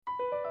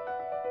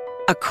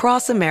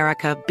Across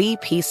America,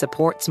 BP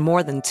supports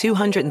more than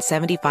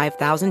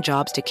 275,000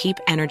 jobs to keep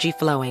energy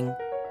flowing.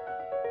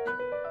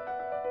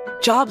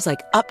 Jobs like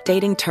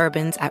updating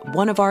turbines at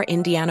one of our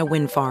Indiana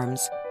wind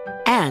farms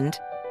and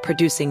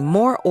producing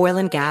more oil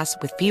and gas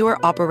with fewer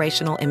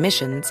operational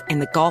emissions in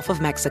the Gulf of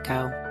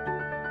Mexico.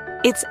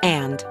 It's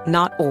and,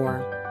 not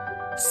or.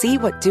 See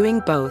what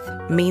doing both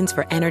means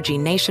for energy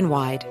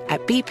nationwide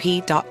at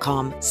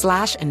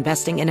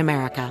bp.com/investing in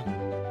America.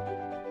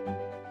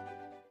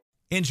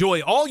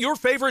 Enjoy all your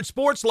favorite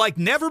sports like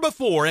never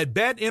before at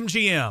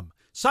BetMGM.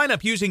 Sign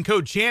up using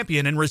code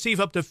CHAMPION and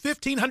receive up to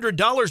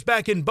 $1,500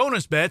 back in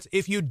bonus bets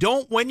if you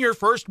don't win your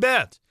first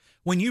bet.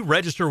 When you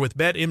register with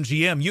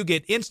BetMGM, you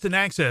get instant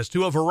access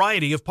to a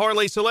variety of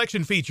parlay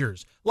selection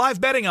features,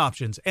 live betting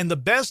options, and the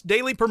best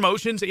daily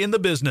promotions in the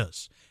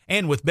business.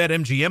 And with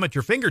BetMGM at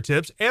your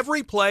fingertips,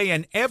 every play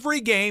and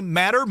every game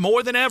matter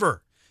more than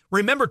ever.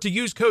 Remember to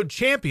use code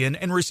CHAMPION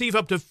and receive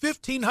up to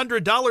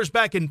 $1,500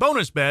 back in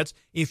bonus bets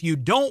if you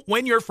don't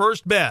win your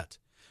first bet.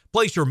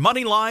 Place your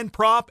money line,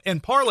 prop,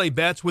 and parlay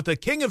bets with the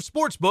king of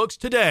sportsbooks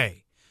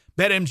today.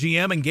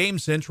 BetMGM and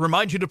GameSense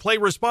remind you to play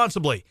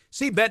responsibly.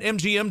 See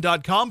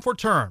BetMGM.com for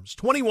terms.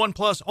 21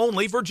 plus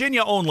only,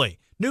 Virginia only.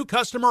 New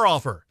customer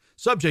offer.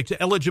 Subject to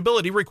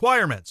eligibility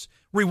requirements.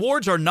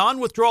 Rewards are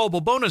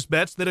non-withdrawable bonus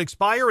bets that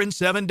expire in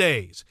 7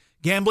 days.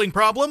 Gambling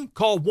problem?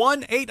 Call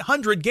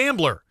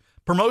 1-800-GAMBLER.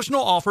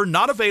 Promotional offer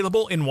not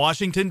available in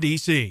Washington,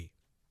 D.C.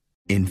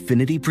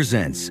 Infiniti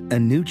presents a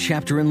new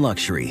chapter in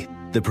luxury,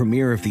 the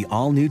premiere of the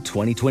all-new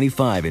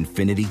 2025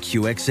 Infiniti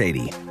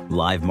QX80,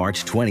 live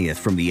March 20th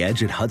from the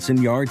Edge at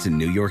Hudson Yards in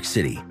New York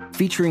City,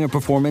 featuring a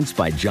performance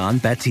by John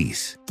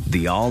Batiste.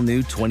 The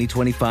all-new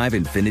 2025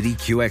 Infiniti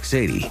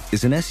QX80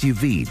 is an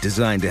SUV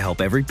designed to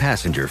help every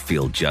passenger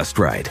feel just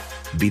right.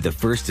 Be the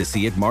first to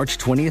see it March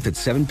 20th at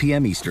 7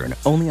 p.m. Eastern,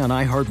 only on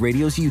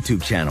iHeartRadio's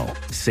YouTube channel.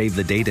 Save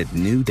the date at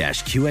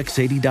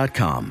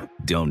new-QX80.com.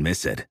 Don't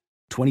miss it.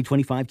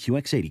 2025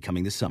 QX80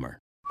 coming this summer.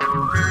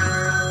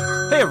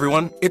 Hey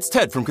everyone, it's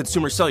Ted from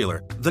Consumer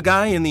Cellular, the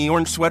guy in the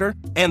orange sweater,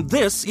 and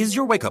this is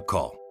your wake-up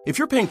call. If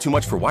you're paying too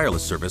much for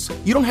wireless service,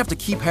 you don't have to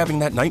keep having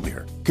that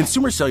nightmare.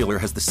 Consumer Cellular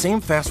has the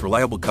same fast,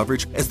 reliable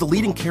coverage as the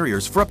leading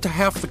carriers for up to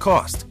half the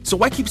cost. So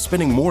why keep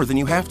spending more than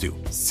you have to?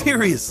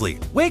 Seriously,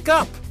 wake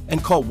up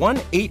and call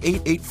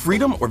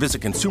 1-888-FREEDOM or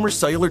visit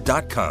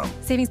consumercellular.com.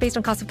 Savings based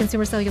on cost of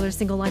Consumer Cellular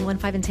single line 1,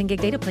 5, and 10 gig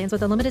data plans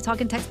with unlimited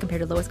talk and text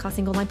compared to lowest cost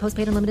single line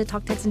postpaid unlimited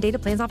talk, text, and data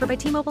plans offered by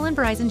T-Mobile and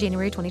Verizon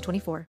January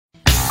 2024.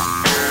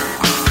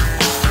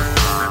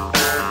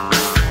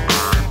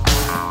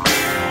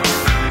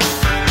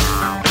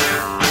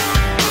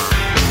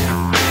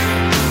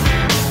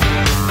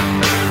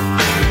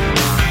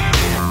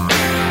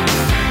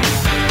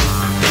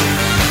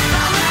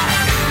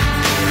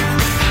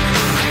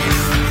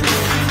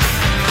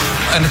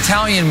 An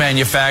Italian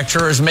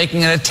manufacturer is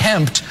making an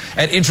attempt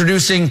at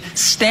introducing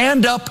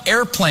stand-up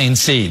airplane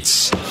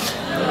seats.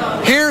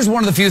 Here's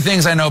one of the few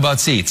things I know about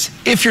seats.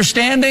 If you're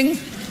standing,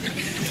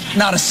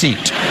 not a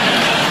seat.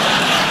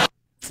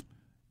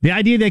 The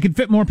idea they could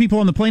fit more people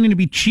on the plane and it'd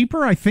be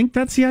cheaper, I think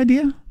that's the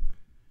idea.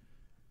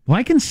 Well,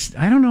 I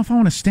don't know if I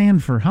want to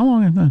stand for how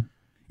long?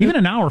 Even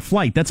an hour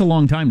flight, that's a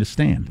long time to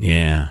stand.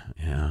 Yeah.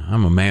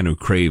 I'm a man who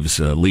craves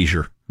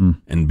leisure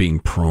and being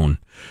prone.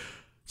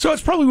 So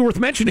it's probably worth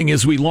mentioning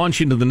as we launch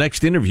into the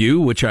next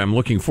interview, which I'm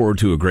looking forward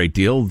to a great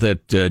deal,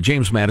 that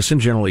James Madison,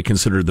 generally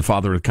considered the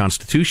father of the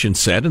Constitution,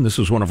 said, and this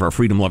was one of our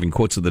freedom-loving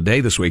quotes of the day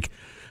this week,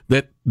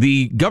 that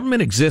the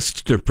government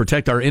exists to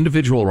protect our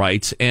individual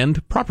rights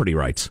and property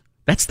rights.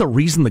 That's the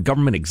reason the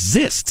government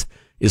exists,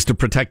 is to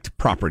protect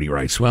property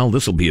rights. Well,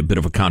 this will be a bit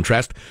of a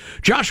contrast.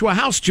 Joshua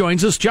House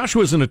joins us.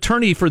 Joshua is an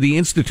attorney for the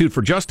Institute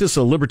for Justice,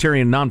 a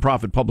libertarian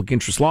nonprofit public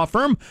interest law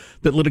firm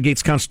that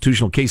litigates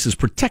constitutional cases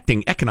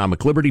protecting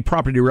economic liberty,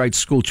 property rights,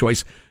 school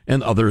choice,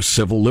 and other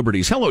civil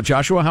liberties. Hello,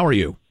 Joshua. How are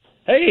you?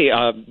 Hey,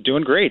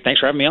 doing great. Thanks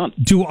for having me on.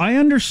 Do I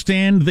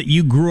understand that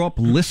you grew up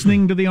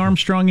listening to the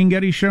Armstrong and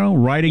Getty show,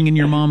 riding in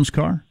your mom's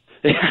car?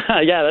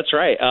 Yeah, that's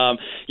right.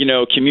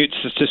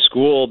 Commutes to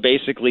school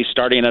basically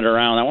starting at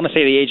around, I want to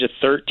say the age of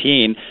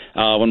 13.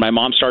 When my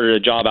mom started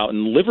a job out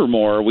in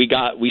Livermore, we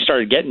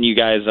started getting you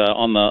guys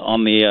in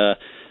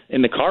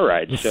the car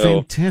ride.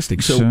 So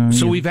fantastic.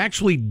 So we've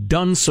actually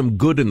done some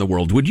good in the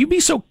world. Would you be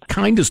so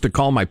kind as to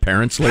call my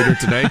parents later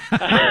today?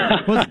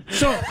 Well,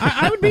 so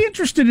I would be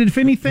interested if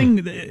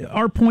anything,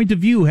 our point of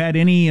view had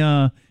any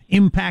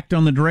impact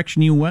on the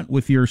direction you went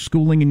with your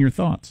schooling and your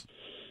thoughts.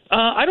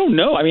 I don't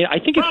know. I mean, I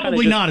think it's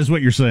probably not, is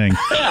what you're saying.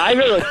 Yeah, I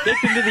really fit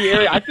into the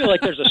area. I feel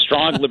like there's a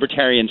strong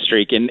libertarian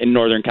streak in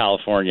Northern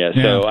California.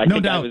 So I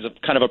think that was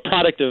kind of a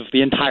product of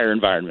the entire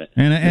environment.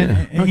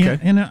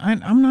 And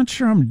I'm not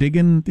sure I'm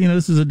digging.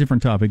 This is a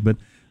different topic, but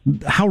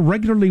how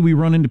regularly we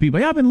run into people.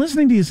 Yeah, I've been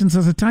listening to you since I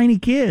was a tiny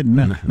kid.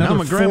 Now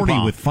I'm a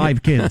 40 with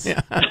 5 kids.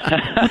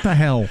 What the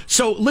hell?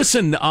 So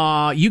listen,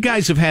 you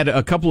guys have had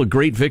a couple of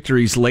great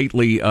victories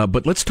lately,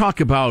 but let's talk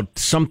about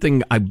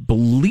something I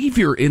believe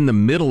you're in the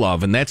middle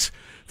of, and that's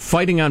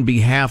fighting on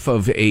behalf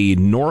of a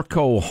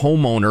Norco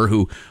homeowner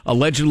who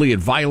allegedly had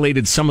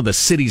violated some of the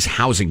city's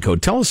housing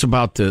code. Tell us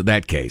about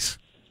that case.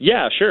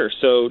 Yeah, sure.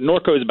 So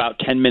Norco is about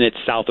 10 minutes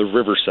south of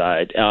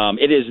Riverside.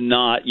 It is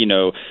not,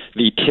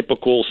 the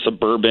typical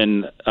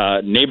suburban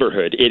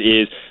neighborhood. It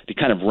is the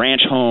kind of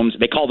ranch homes.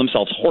 They call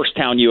themselves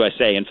Horsetown,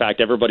 USA. In fact,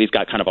 everybody's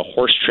got kind of a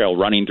horse trail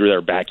running through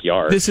their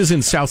backyard. This is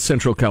in South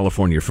Central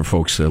California for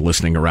folks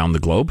listening around the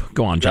globe.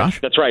 Go on, Josh.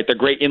 That's right, the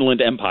great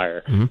inland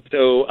empire. Mm-hmm.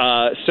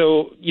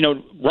 So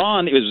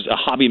Ron is a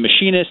hobby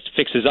machinist,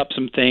 fixes up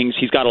some things.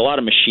 He's got a lot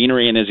of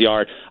machinery in his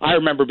yard. I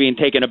remember being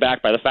taken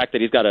aback by the fact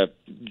that he's got a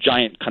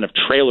giant kind of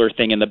trailer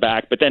thing in the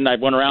back, but then I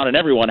went around and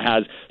everyone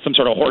has some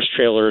sort of horse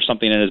trailer or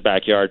something in his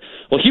backyard.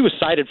 Well, he was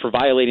cited for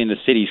violating the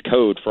city's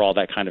code for all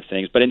that kind of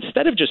things, but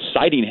instead of just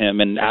citing him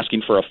and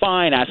asking for a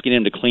fine, asking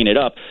him to clean it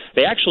up,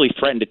 they actually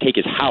threatened to take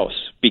his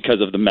house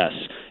because of the mess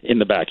in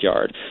the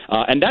backyard.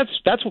 And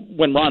that's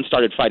when Ron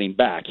started fighting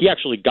back. He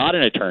actually got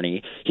an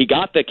attorney. He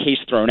got the case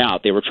thrown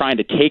out. They were trying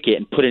to take it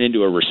and put it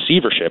into a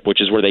receivership, which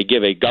is where they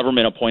give a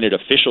government-appointed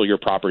official your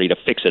property to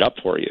fix it up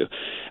for you.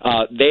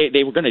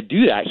 They were going to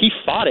do that. He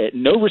fought it.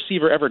 No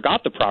receiver ever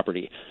got the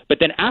property. But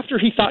then after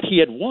he thought he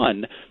had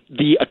won,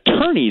 the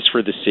attorneys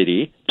for the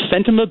city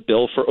sent him a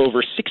bill for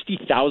over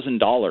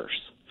 $60,000.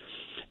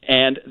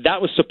 And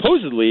that was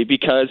supposedly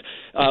because,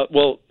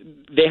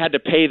 they had to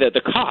pay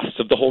the costs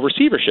of the whole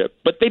receivership,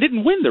 but they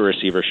didn't win the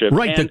receivership.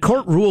 Right, the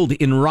court ruled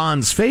in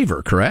Ron's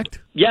favor, correct?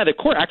 Yeah, the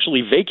court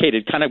actually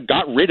vacated, kind of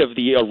got rid of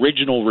the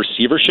original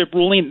receivership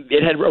ruling.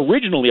 It had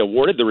originally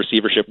awarded the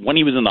receivership when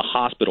he was in the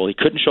hospital. He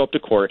couldn't show up to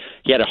court.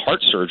 He had a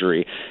heart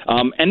surgery.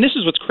 And this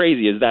is what's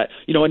crazy is that,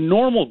 a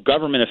normal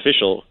government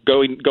official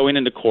going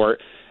into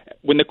court,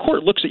 when the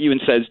court looks at you and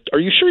says, are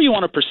you sure you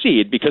want to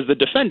proceed because the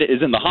defendant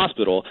is in the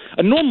hospital,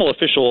 a normal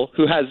official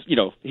who has,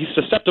 he's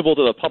susceptible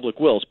to the public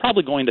will is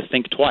probably going to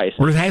think twice.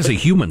 Or has a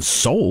human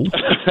soul.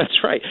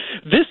 That's right.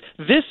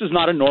 This is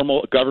not a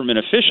normal government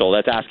official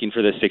that's asking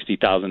for this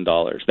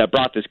 $60,000 that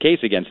brought this case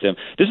against him.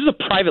 This is a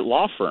private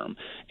law firm,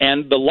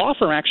 and the law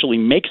firm actually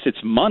makes its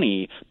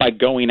money by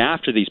going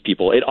after these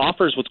people. It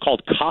offers what's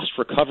called cost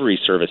recovery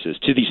services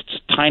to these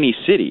tiny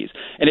cities,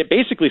 and it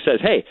basically says,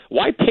 hey,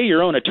 why pay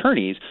your own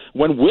attorneys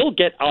when we'll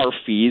get our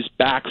fees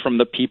back from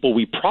the people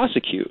we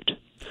prosecute?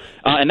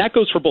 And that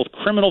goes for both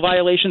criminal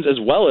violations as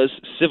well as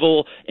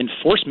civil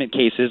enforcement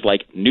cases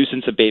like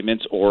nuisance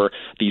abatements or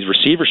these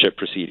receivership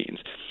proceedings.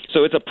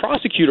 So it's a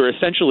prosecutor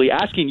essentially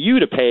asking you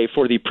to pay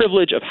for the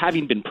privilege of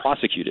having been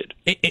prosecuted.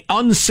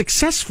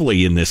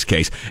 Unsuccessfully in this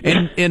case.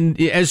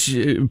 And as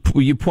you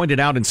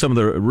pointed out in some of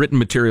the written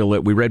material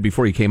that we read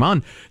before you came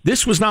on,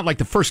 this was not like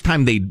the first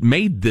time they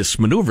made this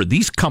maneuver.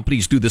 These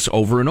companies do this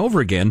over and over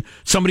again.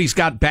 Somebody's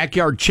got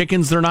backyard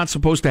chickens they're not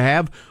supposed to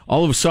have.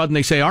 All of a sudden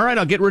they say, all right,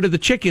 I'll get rid of the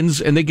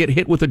chickens, and they get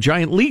hit with a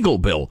giant legal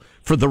bill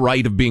for the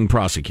right of being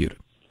prosecuted.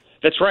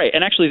 That's right.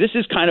 And actually, this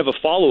is kind of a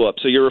follow-up.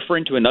 So you're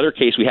referring to another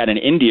case we had in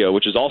India,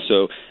 which is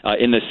also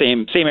in the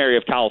same area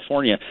of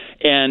California.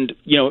 And,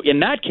 in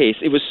that case,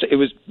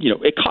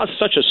 it caused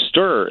such a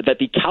stir that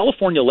the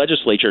California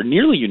legislature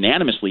nearly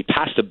unanimously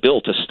passed a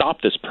bill to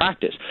stop this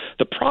practice.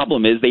 The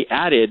problem is they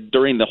added,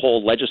 during the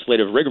whole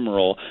legislative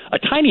rigmarole, a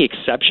tiny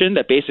exception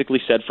that basically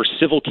said for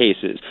civil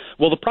cases.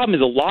 Well, the problem is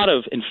a lot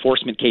of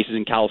enforcement cases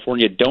in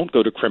California don't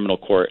go to criminal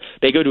court.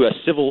 They go to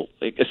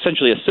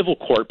essentially a civil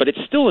court, but it's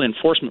still an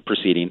enforcement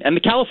proceeding. And the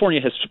California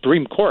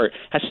Supreme Court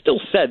has still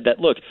said that,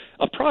 look,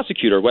 a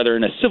prosecutor, whether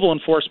in a civil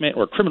enforcement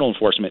or criminal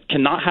enforcement,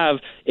 cannot have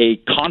a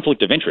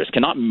conflict of interest,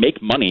 cannot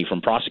make money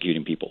from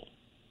prosecuting people.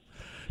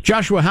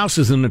 Joshua House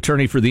is an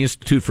attorney for the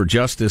Institute for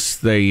Justice.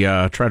 They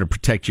try to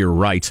protect your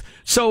rights.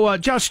 So,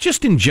 Josh,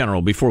 just in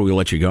general, before we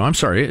let you go, I'm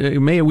sorry,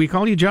 may we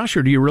call you Josh,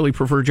 or do you really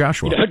prefer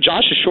Joshua?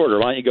 Josh is shorter.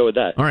 Why don't you go with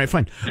that? All right,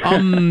 fine.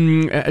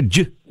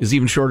 Is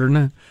even shorter than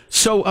that.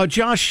 So,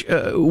 Josh,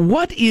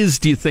 what do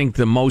you think,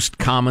 the most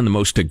common, the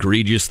most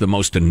egregious, the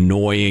most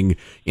annoying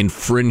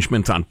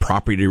infringement on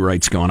property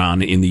rights going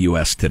on in the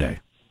U.S. today?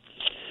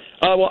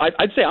 Well,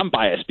 I'd say I'm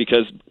biased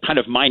because kind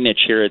of my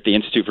niche here at the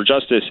Institute for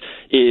Justice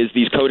is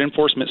these code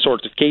enforcement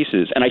sorts of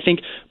cases. And I think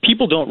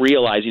people don't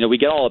realize, we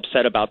get all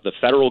upset about the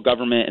federal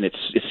government and it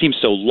seems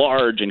so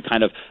large and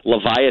kind of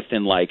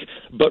Leviathan-like.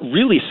 But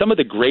really, some of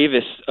the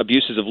gravest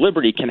abuses of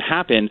liberty can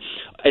happen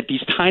at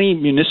these tiny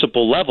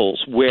municipal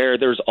levels where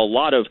there's a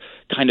lot of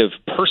kind of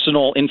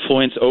personal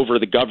influence over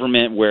the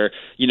government where,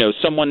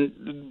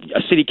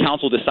 a city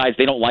council decides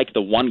they don't like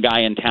the one guy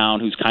in town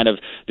who's kind of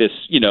this,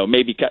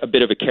 maybe a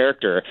bit of a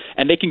character.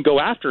 And they can go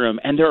after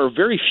him, and there are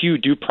very few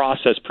due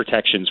process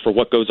protections for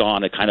what goes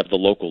on at kind of the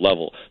local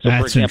level. So,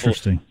 that's for example,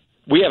 interesting.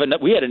 We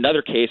had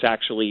another case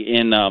actually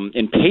in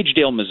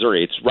Pagedale,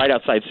 Missouri. It's right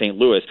outside St.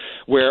 Louis,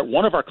 where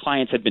one of our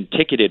clients had been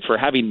ticketed for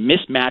having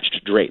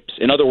mismatched drapes.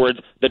 In other words,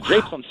 the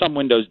drapes on some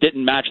windows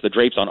didn't match the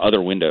drapes on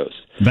other windows.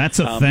 That's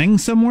a thing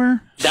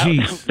somewhere?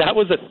 That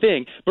was a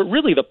thing. But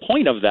really, the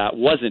point of that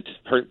wasn't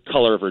her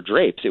color of her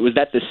drapes. It was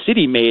that the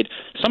city made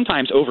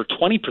sometimes over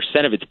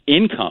 20% of its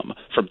income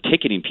from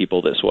ticketing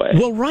people this way.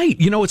 Well, right.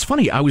 It's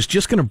funny. I was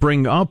just going to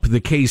bring up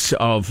the case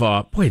of,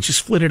 it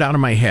just flitted out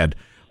of my head.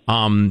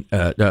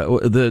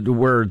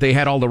 where they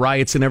had all the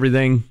riots and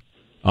everything.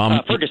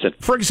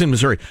 Ferguson,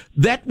 Missouri.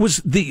 That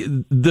was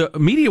the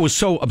media was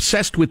so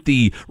obsessed with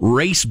the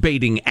race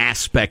baiting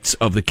aspects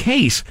of the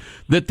case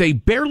that they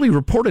barely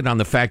reported on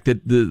the fact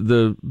that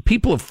the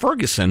people of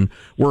Ferguson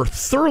were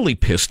thoroughly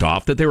pissed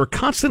off that they were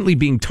constantly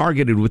being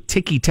targeted with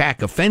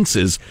ticky-tack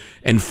offenses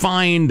and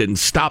fined and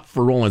stopped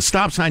for rolling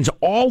stop signs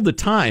all the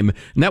time.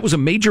 And that was a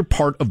major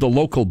part of the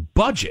local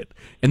budget.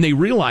 And they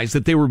realized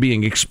that they were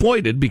being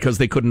exploited because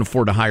they couldn't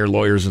afford to hire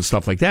lawyers and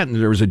stuff like that. And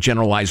there was a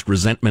generalized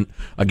resentment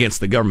against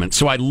the government.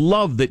 So I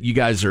love that you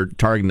guys are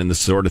targeting this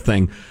sort of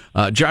thing.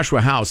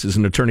 Joshua House is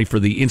an attorney for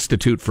the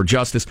Institute for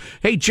Justice.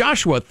 Hey,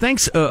 Joshua,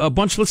 thanks a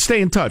bunch. Let's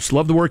stay in touch.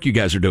 Love the work you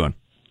guys are doing.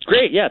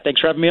 Great. Yeah.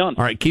 Thanks for having me on.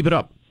 All right. Keep it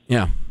up.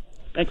 Yeah.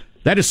 Thanks.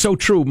 That is so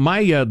true.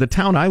 The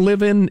town I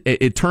live in,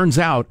 it turns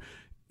out,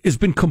 has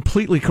been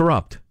completely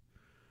corrupt.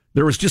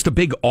 There was just a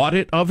big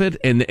audit of it,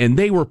 and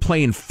they were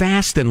playing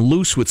fast and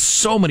loose with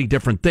so many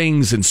different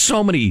things and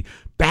so many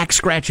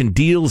back-scratching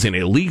deals and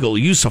illegal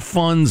use of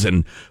funds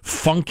and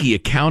funky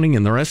accounting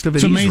and the rest of it.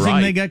 It's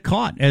amazing they got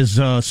caught as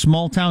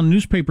small-town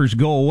newspapers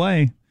go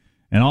away,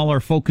 and all our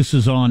focus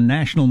is on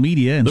national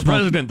media. And the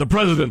president.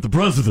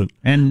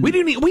 And we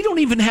don't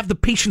even have the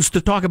patience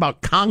to talk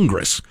about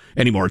Congress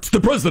anymore. It's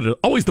the president,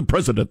 always the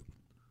president.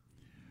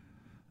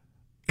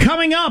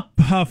 Coming up,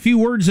 a few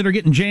words that are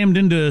getting jammed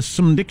into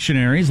some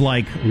dictionaries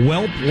like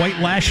whelp, white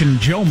lash, and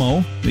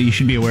Jomo that you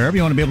should be aware of.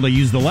 You want to be able to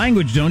use the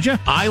language, don't you?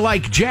 I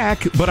like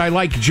Jack, but I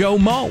like Joe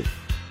Mo.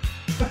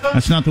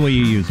 That's not the way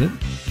you use it.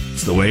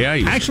 It's the way I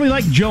use it. I actually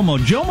like Jomo.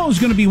 Jomo's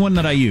going to be one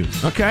that I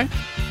use. Okay.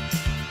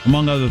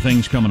 Among other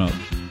things coming up.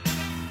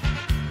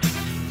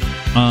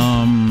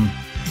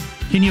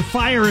 Can you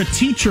fire a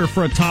teacher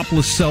for a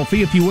topless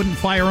selfie if you wouldn't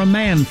fire a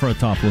man for a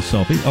topless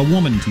selfie? A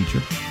woman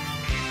teacher.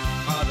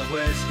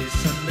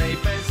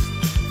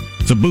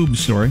 It's a boob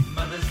story.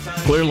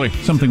 Clearly.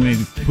 Something we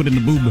put in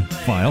the boob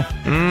file.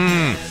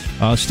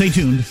 Stay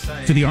tuned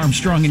to the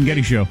Armstrong and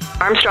Getty Show.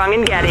 Armstrong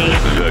and Getty.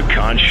 The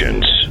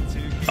conscience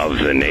of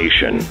the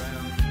nation.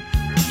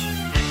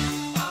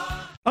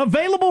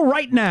 Available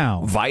right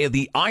now via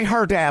the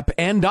iHeart app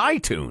and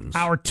iTunes.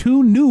 Our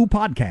 2 new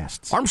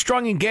podcasts.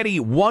 Armstrong and Getty,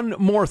 One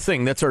More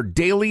Thing. That's our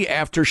daily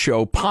after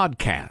show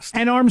podcast.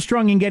 And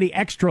Armstrong and Getty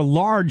Extra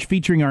Large,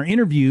 featuring our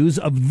interviews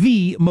of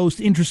the most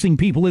interesting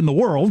people in the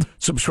world.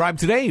 Subscribe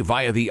today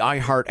via the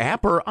iHeart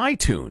app or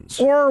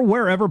iTunes. Or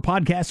wherever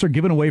podcasts are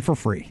given away for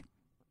free.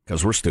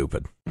 Because we're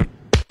stupid.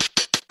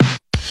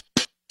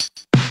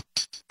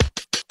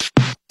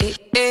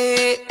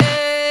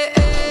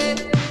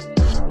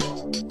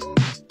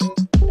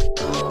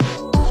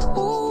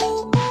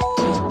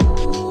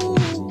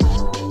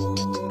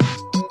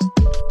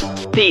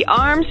 The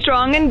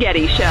Armstrong and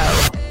Getty Show.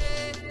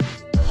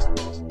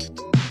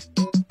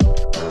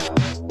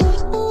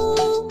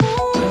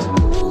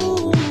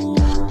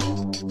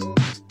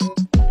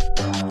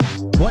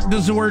 What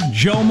does the word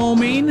Jomo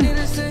mean?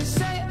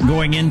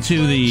 Going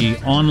into the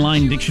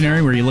online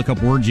dictionary where you look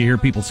up words you hear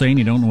people saying,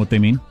 you don't know what they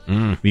mean,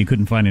 but you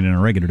couldn't find it in a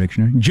regular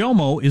dictionary.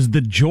 Jomo is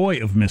the joy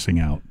of missing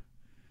out.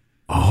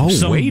 Oh,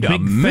 wait a minute.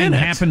 Some big thing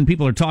happened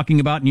people are talking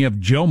about, and you have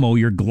Jomo,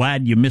 you're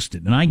glad you missed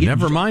it. And I get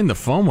never mind the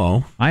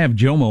FOMO. I have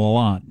Jomo a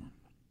lot.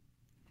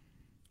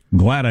 I'm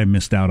glad I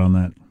missed out on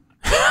that.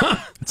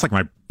 It's like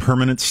my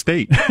permanent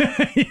state.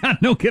 Yeah,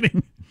 no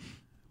kidding.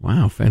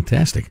 Wow,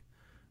 fantastic.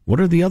 What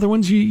are the other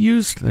ones you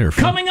used? They're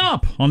coming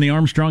up on the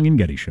Armstrong and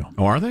Getty Show.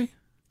 Oh, are they?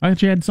 I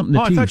thought you had something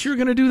to tease. I thought you were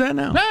going to do that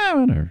now.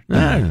 Whatever.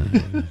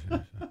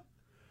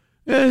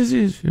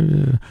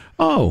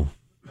 Oh,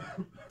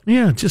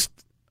 yeah, just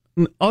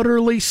an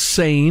utterly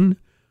sane,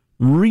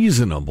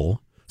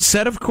 reasonable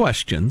set of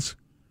questions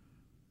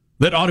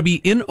that ought to be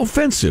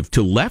inoffensive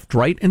to left,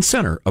 right, and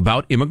center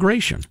about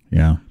immigration.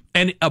 Yeah.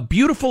 And a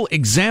beautiful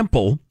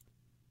example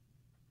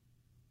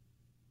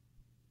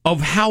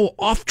of how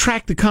off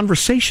track the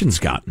conversation's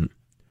gotten.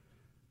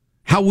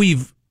 How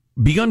we've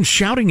begun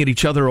shouting at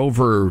each other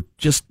over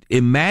just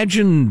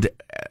imagined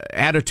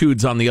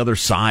attitudes on the other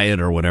side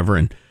or whatever,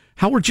 and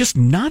how we're just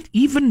not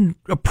even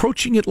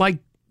approaching it like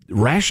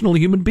rational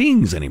human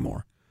beings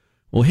anymore.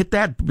 We'll hit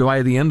that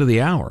by the end of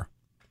the hour.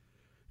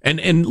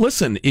 And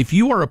listen, if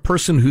you are a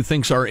person who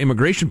thinks our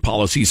immigration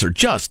policies are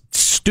just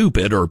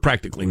stupid or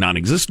practically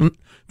non-existent,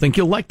 think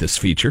you'll like this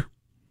feature.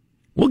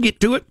 We'll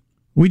get to it.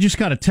 We just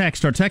got a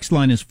text. Our text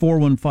line is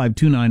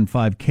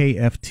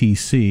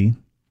 415-295-KFTC.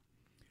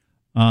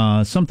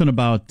 Something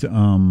about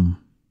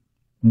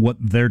what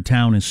their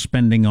town is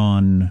spending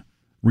on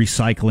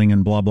recycling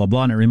and blah, blah,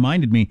 blah. And it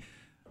reminded me,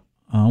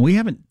 we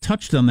haven't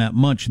touched on that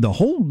much. The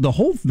whole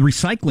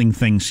recycling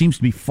thing seems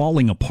to be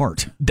falling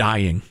apart.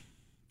 Dying.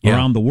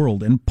 Around the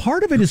world. And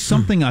part of it is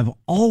something I've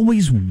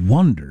always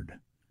wondered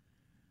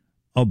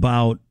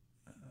about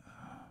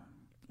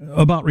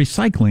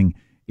recycling,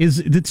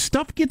 is that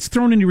stuff gets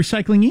thrown into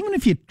recycling, even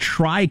if you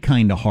try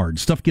kind of hard.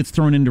 Stuff gets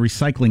thrown into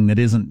recycling that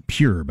isn't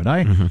pure. But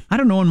I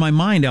don't know, in my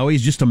mind, I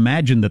always just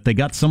imagine that they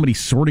got somebody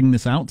sorting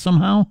this out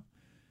somehow.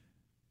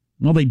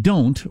 Well, they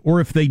don't.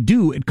 Or if they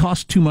do, it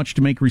costs too much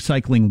to make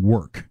recycling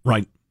work.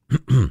 Right.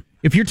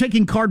 If you're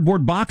taking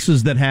cardboard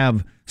boxes that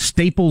have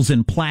staples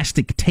and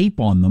plastic tape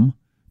on them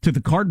to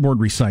the cardboard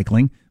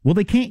recycling, well,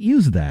 they can't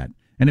use that.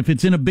 And if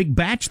it's in a big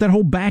batch, that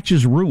whole batch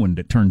is ruined,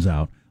 it turns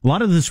out. A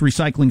lot of this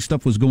recycling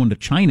stuff was going to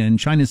China, and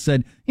China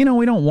said, we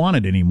don't want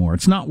it anymore.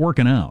 It's not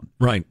working out.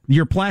 Right.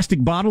 Your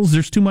plastic bottles,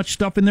 there's too much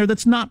stuff in there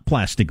that's not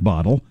plastic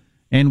bottle,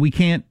 and we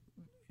can't.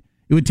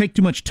 It would take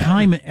too much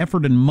time,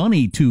 effort, and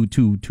money to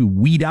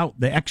weed out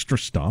the extra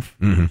stuff.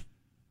 Mm-hmm.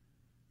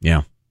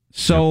 Yeah.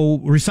 So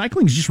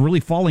recycling is just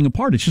really falling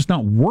apart. It's just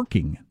not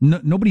working.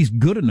 Nobody's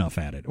good enough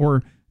at it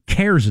or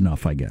cares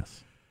enough, I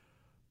guess.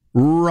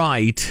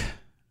 Right.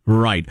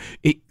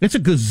 It's a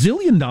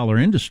gazillion-dollar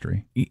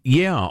industry.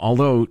 Yeah,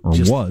 although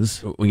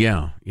was.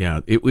 Yeah.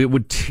 It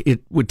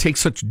would take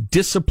such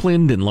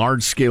disciplined and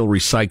large-scale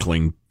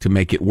recycling to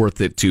make it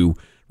worth it to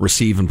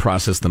receive and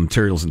process the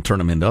materials and turn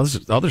them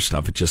into other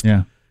stuff.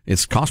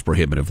 It's cost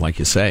prohibitive, like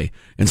you say.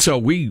 And so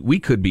we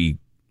could be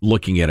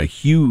looking at a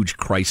huge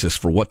crisis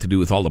for what to do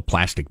with all the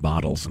plastic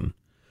bottles.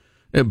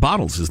 And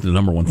bottles is the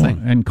number one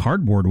thing. And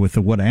cardboard with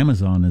what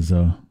Amazon is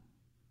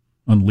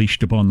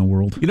unleashed upon the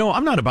world.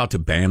 I'm not about to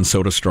ban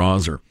soda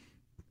straws or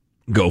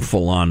go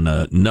full-on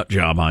nut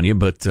job on you,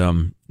 but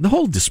the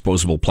whole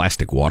disposable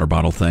plastic water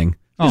bottle thing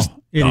is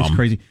it is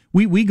crazy.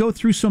 We go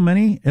through so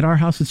many at our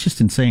house, it's just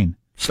insane.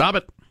 Stop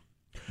it.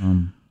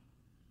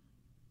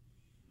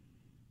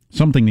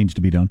 Something needs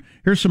to be done.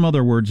 Here's some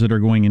other words that are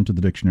going into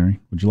the dictionary.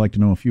 Would you like to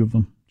know a few of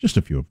them? Just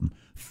a few of them.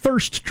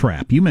 Thirst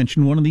trap. You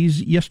mentioned one of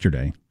these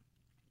yesterday.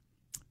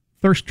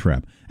 Thirst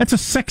trap. That's a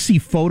sexy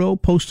photo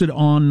posted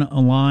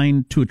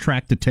online to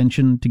attract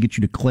attention, to get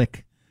you to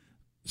click.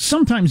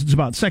 Sometimes it's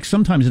about sex.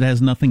 Sometimes it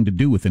has nothing to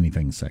do with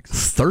anything sexy.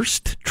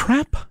 Thirst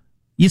trap?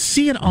 You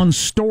see it on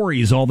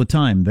stories all the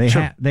time. They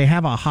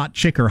have a hot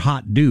chick or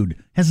hot dude.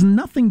 Has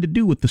nothing to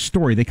do with the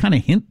story. They kind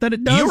of hint that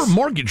it does. Your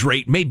mortgage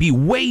rate may be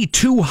way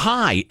too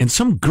high, and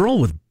some girl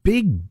with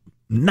big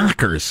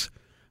knockers.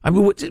 I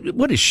mean,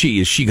 what is she?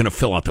 Is she going to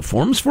fill out the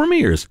forms for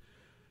me, or is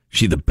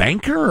she the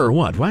banker, or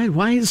what?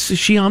 Why is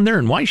she on there,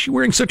 and why is she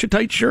wearing such a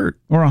tight shirt?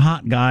 Or a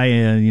hot guy,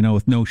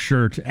 with no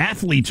shirt.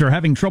 Athletes are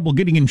having trouble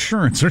getting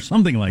insurance or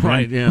something like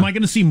that. Yeah. Am I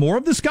going to see more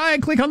of this guy? I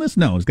click on this?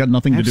 No, it's got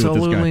nothing to do with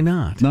this guy. Absolutely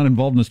not. Not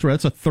involved in the story.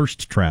 That's a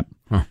thirst trap.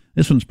 Huh.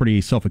 This one's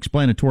pretty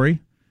self-explanatory.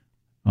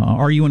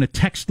 Are you in a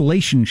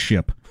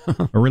text-lationship?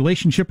 A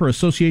relationship or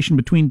association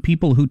between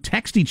people who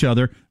text each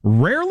other,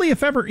 rarely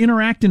if ever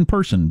interact in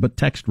person, but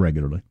text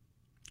regularly.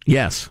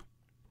 Yes.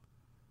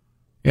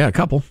 Yeah, a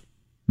couple.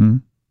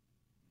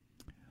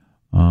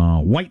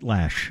 White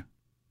lash.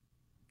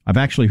 I've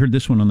actually heard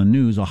this one on the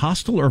news. A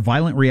hostile or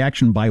violent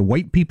reaction by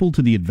white people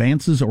to the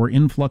advances or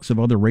influx of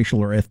other racial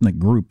or ethnic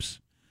groups.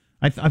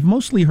 I've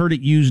mostly heard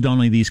it used on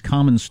these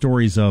common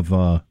stories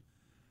of,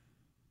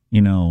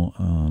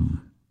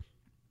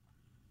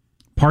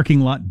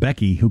 parking lot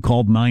Becky who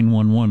called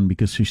 911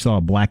 because she saw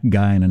a black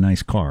guy in a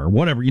nice car or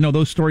whatever.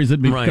 Those stories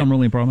that become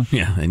really problem.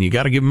 Yeah, and you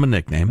got to give them a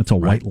nickname. That's a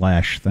white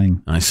lash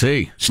thing. I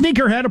see.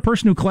 Sneakerhead, a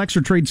person who collects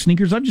or trades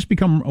sneakers. I've just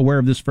become aware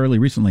of this fairly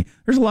recently.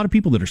 There's a lot of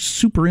people that are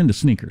super into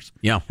sneakers.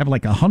 Yeah. Have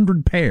like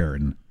 100 pair.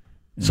 And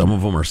some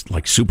of them are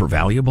like super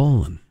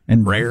valuable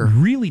and rare.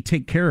 Really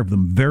take care of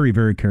them very,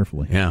 very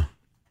carefully. Yeah.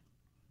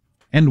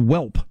 And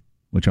whelp,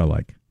 which I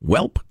like.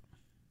 Whelp?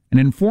 An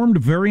informed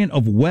variant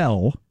of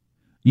well,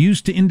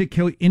 used to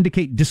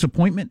indicate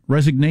disappointment,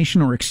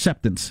 resignation, or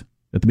acceptance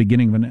at the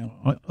beginning of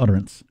an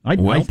utterance. I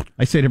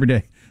say it every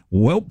day.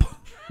 Welp.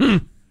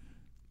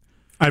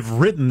 I've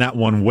written that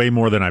one way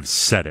more than I've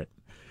said it.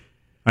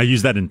 I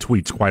use that in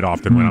tweets quite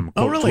often when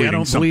I'm really? I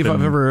don't believe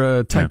I've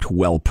ever typed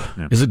whelp.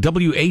 Yeah. Is it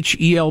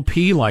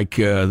WHELP, like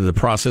the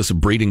process of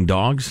breeding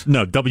dogs?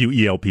 No,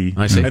 WELP.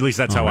 I see. At least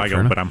that's how I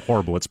go, but I'm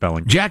horrible at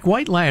spelling. Jack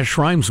Whitelash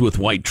rhymes with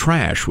white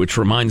trash, which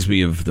reminds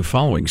me of the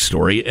following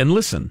story. And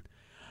listen,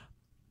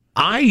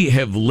 I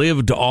have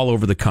lived all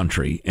over the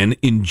country and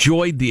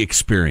enjoyed the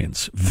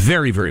experience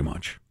very, very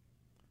much.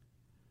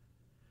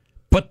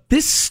 But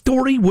this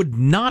story would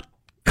not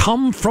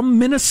come from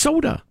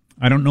Minnesota.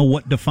 I don't know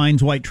what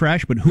defines white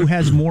trash, but who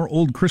has more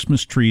old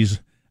Christmas trees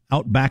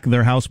out back of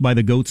their house by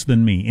the goats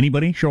than me?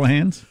 Anybody? Show of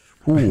hands.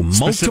 Ooh,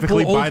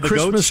 multiple old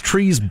Christmas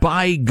trees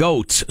by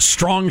goats.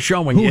 Strong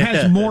showing. Who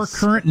has more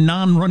current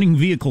non-running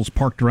vehicles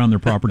parked around their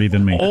property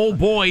than me? Oh,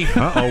 boy.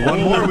 Uh-oh,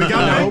 one more. We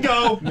got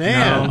go.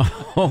 Man. No.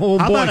 Oh,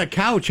 how about a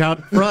couch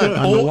out front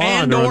on the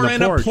lawn or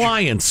an porch?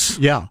 Appliance.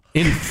 Yeah.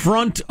 In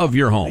front of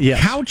your home.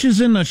 Yes. Couch is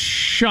in a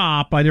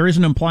shop. There is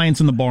an appliance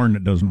in the barn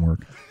that doesn't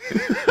work.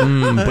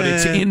 But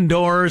it's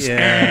indoors.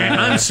 Yeah.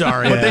 I'm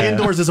sorry. But the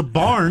indoors is a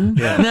barn.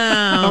 Yeah.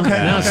 No.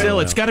 Okay. No, still,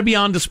 it's got to be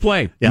on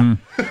display. Yeah.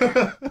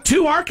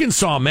 2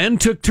 Arkansas men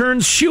took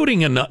turns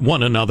shooting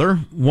one another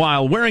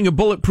while wearing a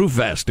bulletproof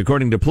vest,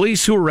 according to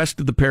police who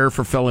arrested the pair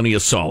for felony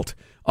assault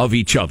of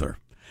each other.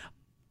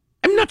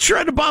 I'm not sure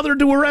I'd have bothered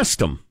to arrest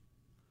them.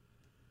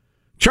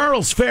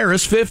 Charles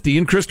Ferris, 50,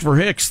 and Christopher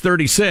Hicks,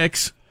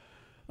 36,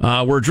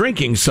 were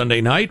drinking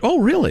Sunday night. Oh,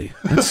 really?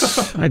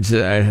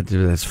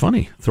 That's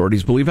funny.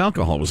 Authorities believe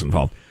alcohol was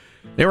involved.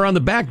 They were on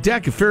the back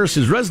deck of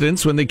Ferris's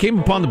residence when they came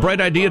upon the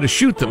bright idea to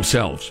shoot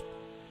themselves.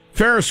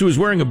 Ferris, who was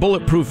wearing a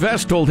bulletproof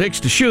vest, told Hicks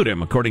to shoot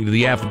him. According to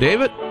the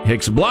affidavit,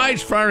 Hicks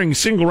obliged, firing a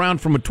single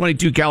round from a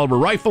 .22 caliber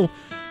rifle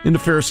into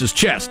Ferris's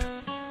chest.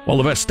 While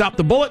the vest stopped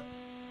the bullet,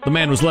 the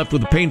man was left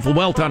with a painful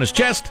welt on his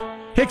chest.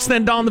 Hicks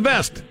then donned the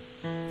vest.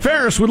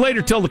 Ferris would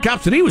later tell the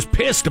cops that he was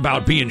pissed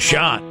about being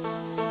shot,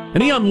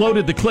 and he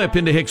unloaded the clip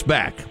into Hicks'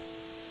 back.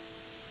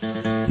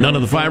 None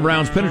of the 5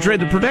 rounds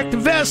penetrated the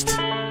protective vest,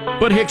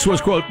 but Hicks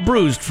was, quote,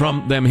 bruised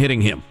from them hitting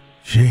him.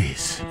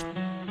 Jeez.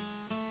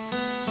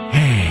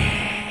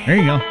 There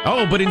you go.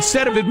 Oh, but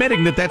instead of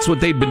admitting that that's what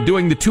they'd been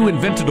doing, the two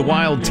invented a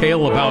wild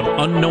tale about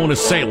unknown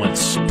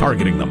assailants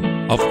targeting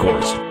them, of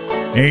course.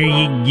 There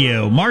you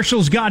go.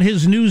 Marshall's got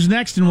his news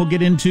next, and we'll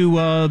get into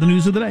the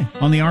news of the day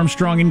on the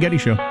Armstrong and Getty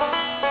Show.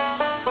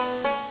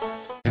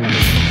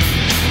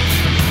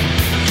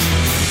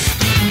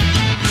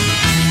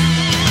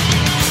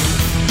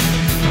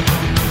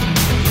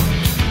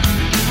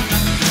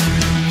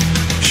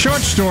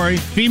 Short story,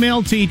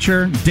 female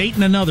teacher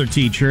dating another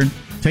teacher,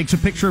 takes a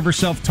picture of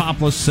herself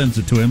topless, sends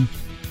it to him.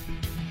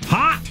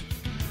 Hot!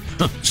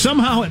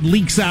 Somehow it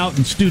leaks out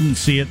and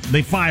students see it.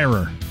 They fire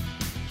her.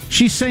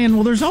 She's saying,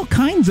 well, there's all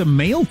kinds of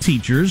male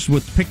teachers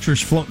with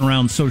pictures floating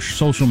around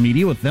social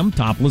media with them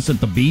topless at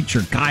the beach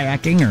or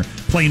kayaking or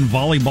playing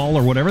volleyball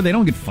or whatever. They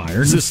don't get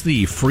fired. Is this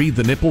the free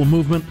the nipple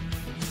movement?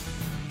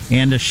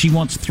 And she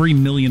wants $3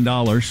 million,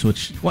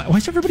 which, why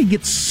does everybody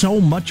get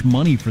so much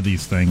money for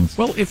these things?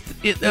 Well, even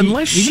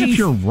if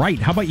you're right,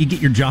 how about you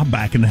get your job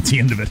back and that's the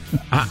end of it?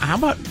 How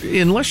about,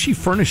 unless she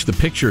furnished the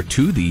picture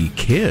to the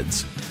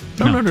kids?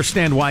 I don't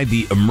understand why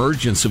the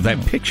emergence of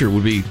that picture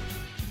would be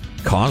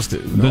caused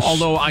it.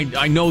 Although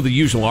I know the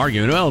usual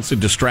argument, well, it's a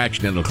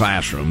distraction in the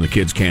classroom. The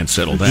kids can't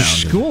settle down. The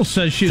school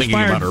says she was thinking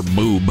fired. About her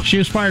boob. She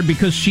was fired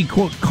because she,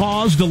 quote,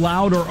 caused,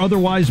 allowed, or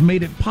otherwise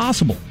made it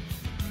possible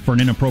for an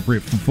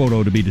inappropriate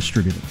photo to be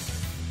distributed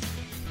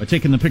by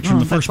taking the picture in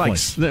the first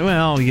place.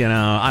 Well,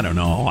 I don't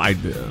know.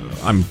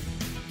 I'm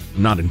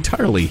not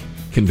entirely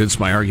convinced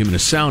my argument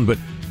is sound, but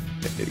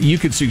you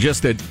could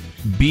suggest that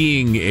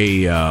being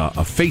a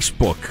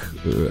Facebook,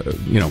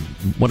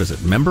 what is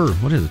it, member?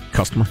 What is it,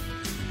 customer?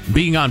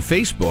 Being on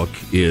Facebook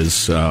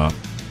is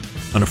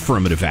an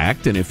affirmative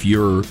act, and if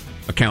your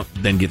account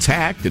then gets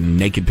hacked and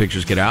naked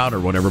pictures get out or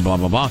whatever, blah,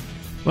 blah, blah,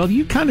 well,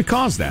 you kind of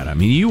caused that. I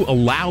mean, you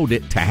allowed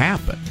it to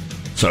happen.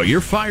 So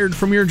you're fired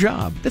from your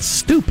job. That's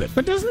stupid.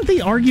 But doesn't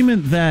the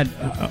argument that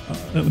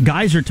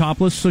guys are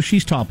topless, so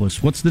she's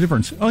topless, what's the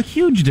difference? A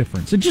huge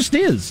difference. It just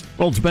is.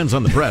 Well, it depends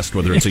on the breast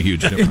whether it's a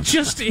huge difference. It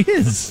just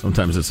is.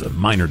 Sometimes it's a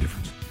minor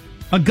difference.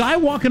 A guy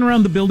walking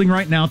around the building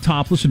right now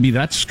topless would be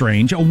that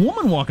strange. A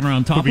woman walking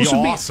around topless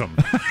would be awesome.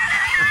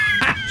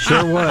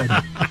 Sure would.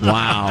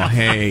 Wow.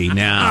 Hey,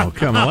 now,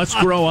 come on. Let's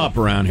grow up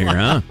around here,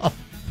 huh?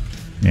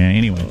 Yeah,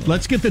 anyway,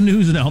 let's get the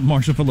news now,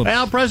 Marshall Phillips.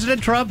 Well,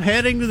 President Trump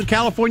heading to the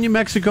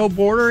California-Mexico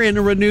border in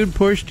a renewed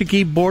push to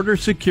keep border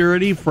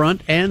security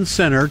front and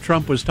center.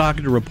 Trump was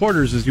talking to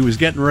reporters as he was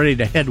getting ready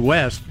to head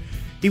west.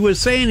 He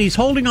was saying he's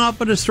holding off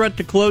on his threat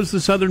to close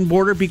the southern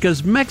border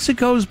because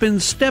Mexico's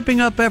been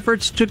stepping up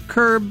efforts to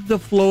curb the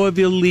flow of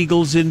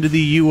illegals into the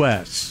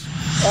U.S.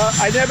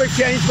 I never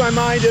changed my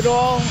mind at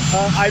all.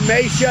 I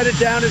may shut it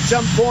down at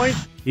some point.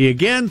 He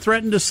again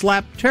threatened to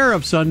slap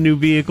tariffs on new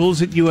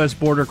vehicles at U.S.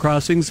 border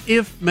crossings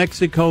if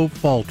Mexico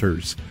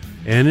falters,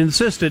 and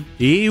insisted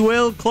he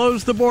will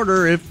close the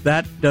border if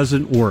that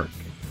doesn't work.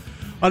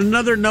 On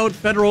another note,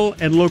 federal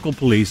and local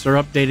police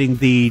are updating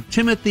the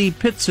Timothy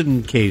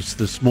Pitson case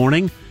this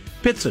morning.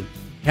 Pitson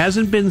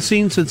hasn't been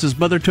seen since his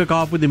mother took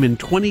off with him in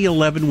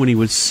 2011 when he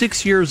was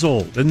 6 years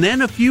old. And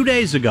then a few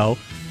days ago,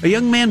 a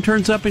young man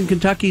turns up in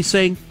Kentucky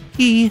saying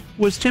he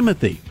was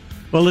Timothy.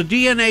 Well, the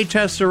DNA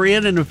tests are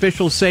in, and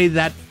officials say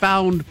that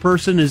found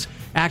person is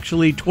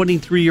actually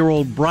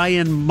 23-year-old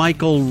Brian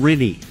Michael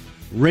Rinney.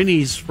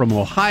 Rinney's from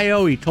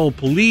Ohio. He told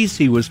police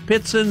he was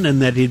Pitson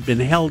and that he'd been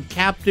held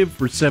captive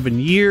for 7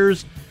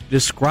 years,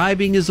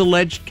 describing his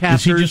alleged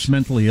captors. Is he just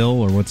mentally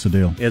ill, or what's the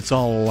deal? It's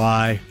all a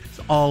lie. It's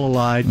all a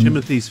lie.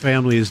 Timothy's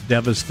family is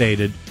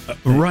devastated.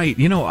 Right.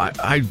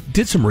 I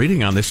did some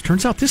reading on this.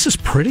 Turns out this is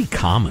pretty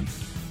common.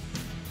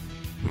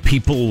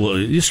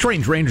 People,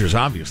 strange rangers,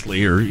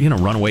 obviously, or,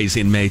 runaways,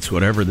 inmates,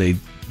 whatever, they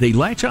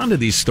latch onto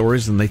these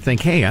stories and they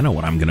think, hey, I know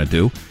what I'm going to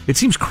do. It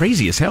seems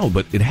crazy as hell,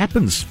 but it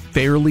happens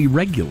fairly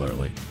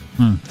regularly.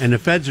 And the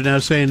feds are now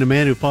saying the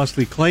man who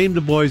falsely claimed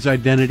the boy's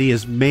identity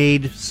has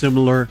made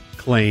similar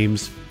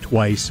claims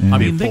twice before. I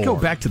mean, they go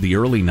back to the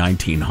early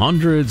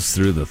 1900s,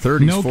 through the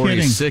 30s, No 40s,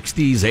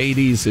 kidding. 60s,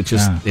 80s. It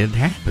just, it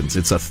happens.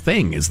 It's a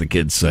thing, as the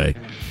kids say.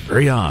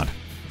 Very odd.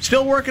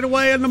 Still working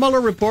away on the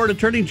Mueller report.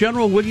 Attorney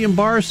General William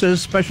Barr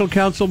says Special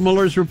Counsel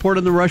Mueller's report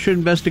on the Russia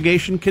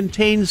investigation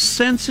contains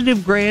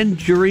sensitive grand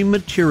jury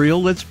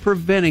material that's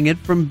preventing it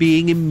from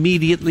being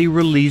immediately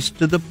released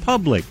to the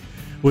public,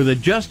 with a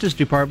Justice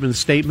Department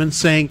statement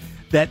saying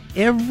that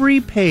every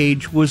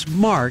page was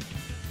marked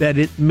that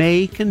it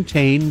may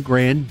contain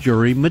grand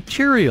jury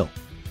material.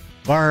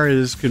 Barr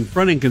is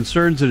confronting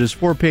concerns that his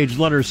 4-page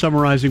letter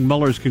summarizing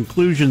Mueller's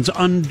conclusions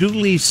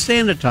unduly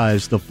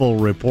sanitized the full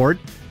report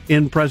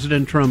in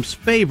President Trump's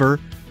favor,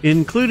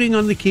 including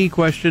on the key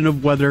question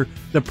of whether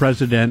the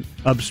president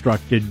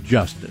obstructed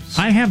justice.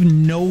 I have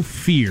no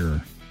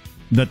fear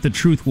that the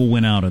truth will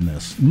win out in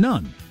this.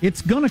 None.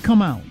 It's going to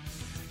come out.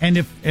 And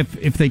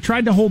if they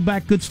tried to hold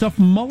back good stuff,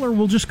 Mueller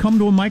will just come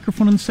to a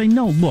microphone and say,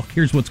 no, look,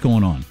 here's what's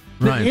going on.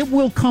 Right. It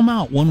will come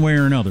out one way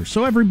or another.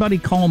 So everybody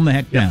calm the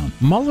heck down.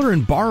 Mueller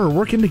and Barr are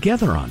working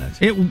together on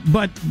it.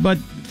 But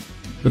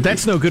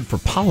that's no good for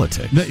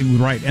politics.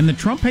 Right. And the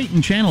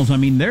Trump-hating channels, I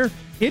mean, it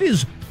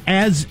is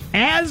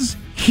as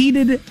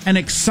heated and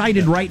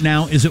excited right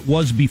now as it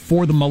was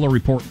before the Mueller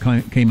report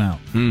came out.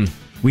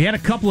 We had a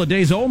couple of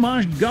days, oh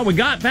my God, we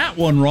got that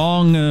one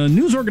wrong.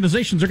 News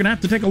organizations are going to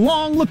have to take a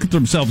long look at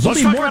themselves.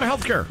 Let's talk about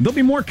healthcare. They'll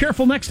be more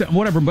careful next time,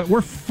 whatever. But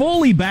we're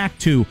fully back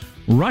to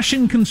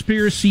Russian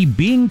conspiracy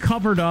being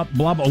covered up,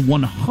 blah, blah,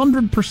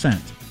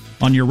 100%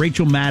 on your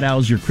Rachel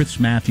Maddows, your Chris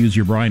Matthews,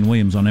 your Brian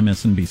Williams on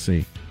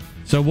MSNBC.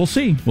 So we'll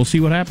see. We'll see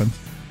what happens.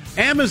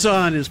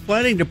 Amazon is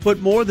planning to put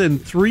more than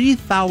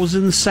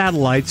 3,000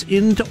 satellites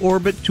into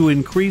orbit to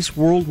increase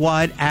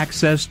worldwide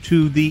access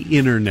to the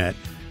Internet.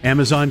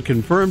 Amazon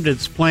confirmed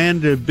its plan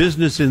to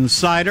Business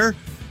Insider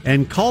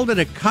and called it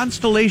a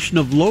constellation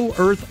of low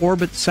Earth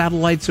orbit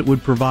satellites that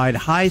would provide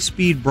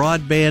high-speed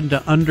broadband to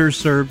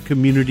underserved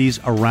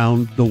communities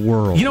around the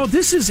world. You know,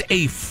 this is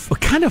a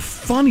kind of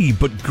funny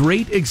but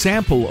great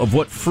example of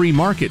what free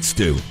markets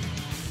do.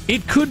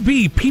 It could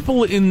be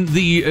people in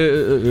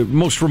the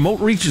most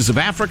remote reaches of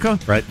Africa,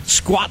 right,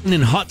 squatting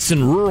in huts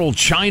in rural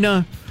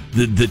China,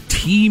 the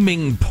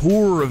teeming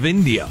poor of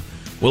India,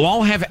 will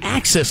all have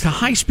access to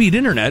high-speed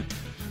internet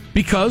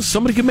because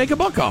somebody can make a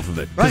buck off of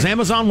it. Because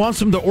Amazon wants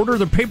them to order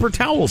their paper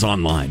towels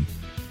online.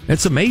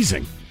 That's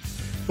amazing.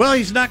 Well,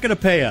 he's not going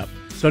to pay up.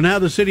 So now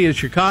the city of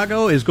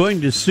Chicago is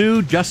going to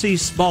sue Jussie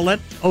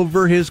Smollett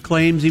over his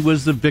claims he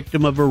was the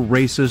victim of a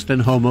racist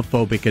and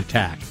homophobic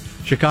attack.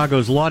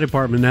 Chicago's law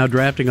department now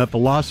drafting up a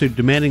lawsuit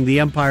demanding the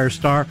Empire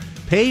Star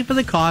pay for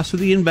the cost of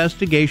the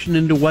investigation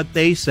into what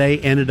they say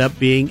ended up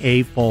being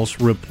a false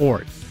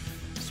report.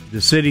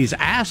 The city's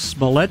asked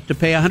Smollett to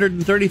pay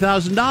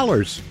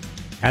 $130,000.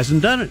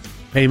 Hasn't done it.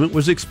 Payment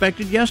was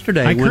expected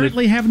yesterday. I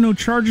currently have no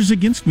charges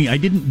against me. I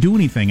didn't do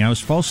anything. I was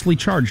falsely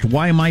charged.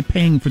 Why am I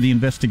paying for the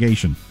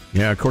investigation?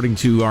 Yeah, according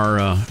to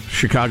our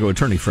Chicago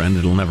attorney friend,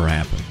 it'll never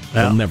happen.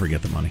 They'll never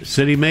get the money. The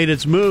city made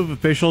its move.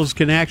 Officials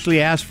can actually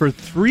ask for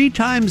 3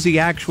 times the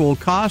actual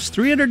cost,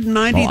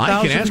 $390,000. Well,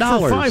 I can ask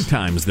for 5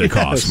 times the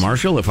cost,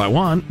 Marshall, if I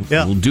want.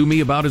 Yeah. It'll do me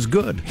about as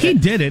good. He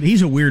did it.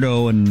 He's a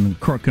weirdo and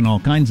crook and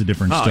all kinds of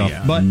different stuff.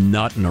 Yeah. But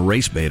nut and a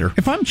race baiter.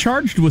 If I'm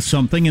charged with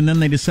something and then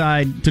they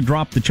decide to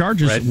drop the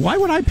charges, why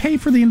would I pay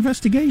for the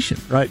investigation?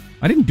 Right.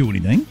 I didn't do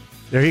anything.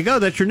 There you go.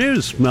 That's your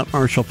news.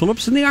 Marshall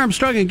Phillips and the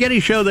Armstrong and Getty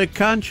Show, the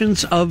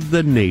conscience of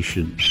the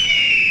nation.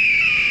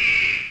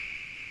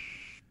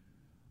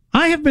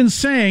 I have been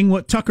saying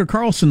what Tucker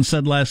Carlson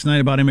said last night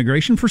about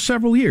immigration for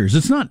several years.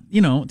 It's not,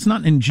 it's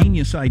not an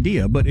ingenious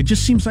idea, but it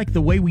just seems like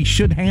the way we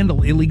should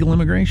handle illegal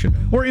immigration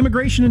or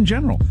immigration in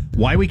general.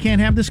 Why we can't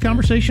have this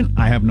conversation,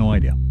 I have no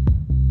idea.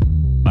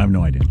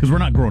 Because we're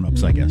not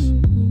grown-ups, I guess.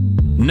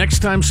 Next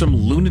time some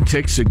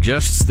lunatic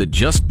suggests that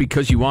just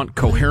because you want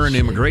coherent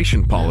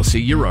immigration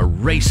policy, you're a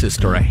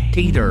racist or a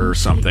hater or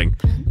something,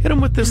 hit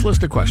them with this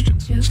list of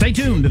questions. Stay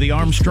tuned to the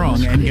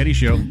Armstrong and Getty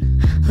Show.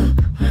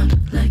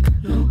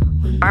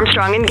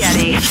 Armstrong and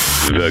Getty.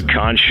 The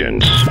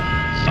conscience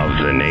of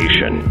the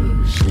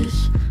nation.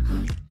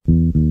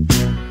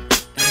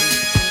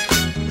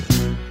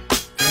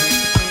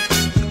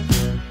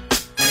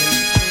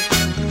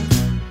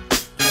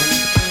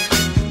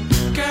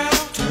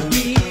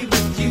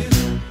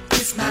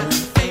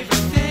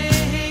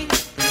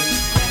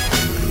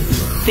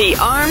 The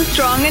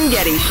Armstrong and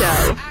Getty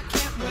Show.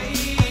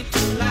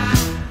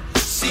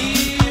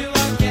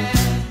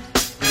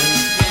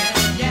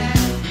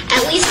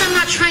 At least I'm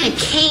not trying to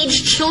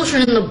cage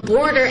children in the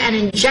border and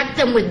inject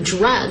them with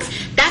drugs.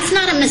 That's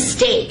not a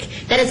mistake.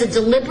 That is a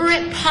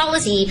deliberate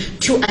policy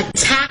to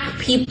attack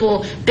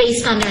people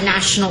based on their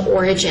national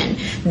origin.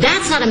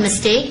 That's not a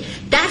mistake.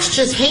 That's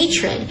just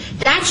hatred.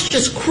 That's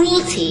just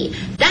cruelty.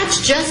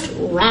 That's just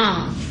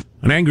wrong.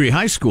 An angry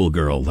high school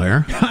girl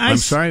there. I'm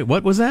sorry,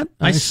 what was that?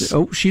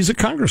 She's a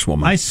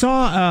congresswoman. I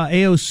saw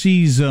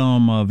AOC's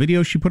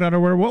video she put out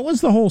of her. What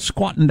was the whole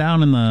squatting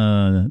down in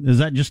the... Is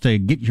that just to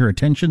get your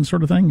attention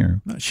sort of thing?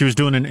 Or she was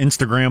doing an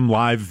Instagram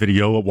live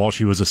video while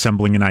she was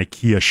assembling an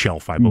IKEA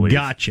shelf, I believe.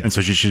 Gotcha. And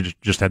so she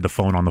just had the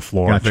phone on the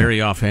floor. Gotcha.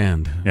 Very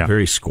offhand. Yeah.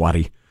 Very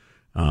squatty.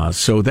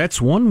 So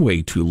that's one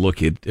way to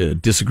look at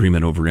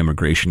disagreement over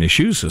immigration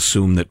issues.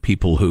 Assume that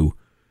people who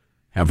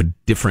have a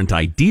different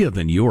idea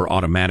than you are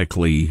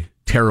automatically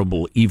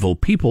terrible, evil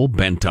people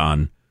bent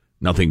on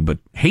nothing but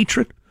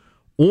hatred.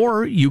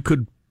 Or you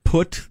could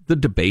put the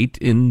debate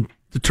in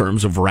the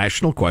terms of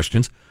rational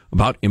questions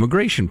about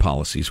immigration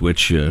policies,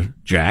 which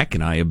Jack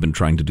and I have been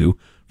trying to do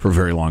for a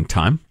very long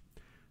time.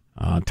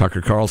 Tucker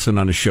Carlson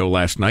on his show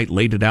last night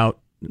laid it out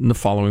in the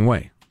following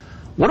way.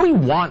 What do we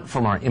want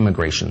from our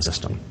immigration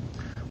system?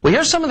 Well,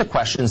 here's some of the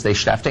questions they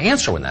should have to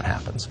answer when that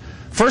happens.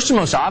 First and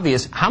most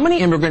obvious, how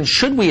many immigrants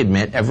should we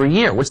admit every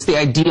year? What's the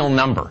ideal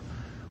number?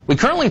 We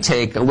currently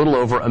take a little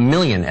over 1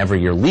 million every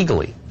year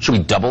legally. Should we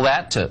double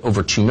that to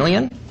over 2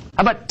 million?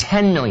 How about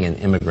 10 million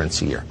immigrants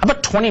a year? How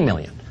about 20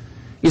 million?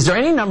 Is there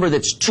any number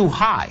that's too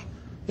high?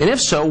 And if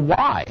so,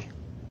 why?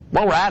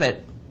 While we're at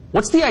it,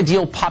 what's the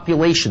ideal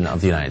population of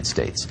the United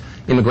States?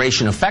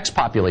 Immigration affects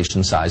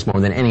population size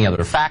more than any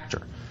other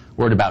factor.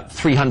 We're at about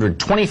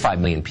 325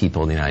 million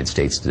people in the United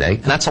States today,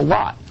 and that's a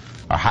lot.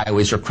 Our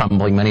highways are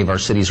crumbling. Many of our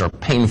cities are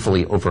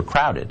painfully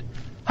overcrowded.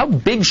 How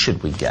big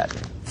should we get?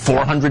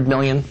 400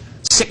 million?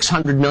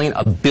 600 million?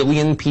 1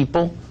 billion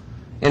people?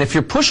 And if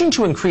you're pushing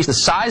to increase the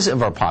size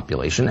of our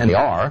population, and they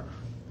are,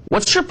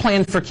 what's your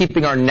plan for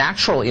keeping our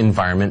natural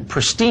environment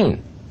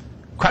pristine?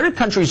 Crowded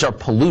countries are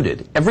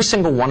polluted, every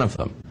single one of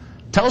them.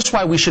 Tell us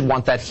why we should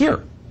want that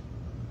here.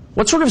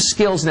 What sort of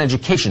skills and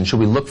education should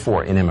we look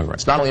for in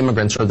immigrants? Not all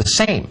immigrants are the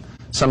same.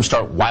 Some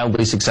start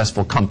wildly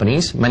successful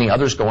companies. Many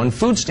others go on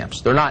food stamps.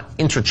 They're not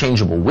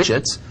interchangeable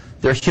widgets.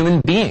 They're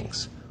human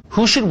beings.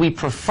 Who should we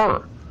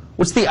prefer?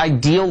 What's the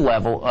ideal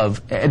level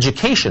of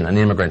education an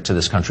immigrant to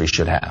this country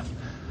should have?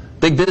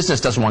 Big business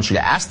doesn't want you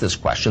to ask this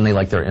question. They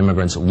like their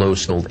immigrants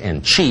low-skilled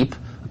and cheap.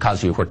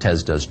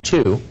 Ocasio-Cortez does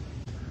too.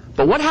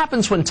 But what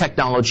happens when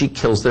technology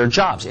kills their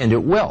jobs? And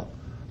it will.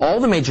 All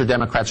the major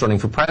Democrats running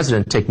for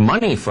president take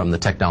money from the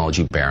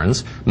technology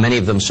barons. Many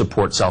of them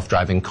support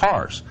self-driving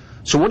cars.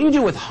 So what do you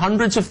do with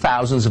hundreds of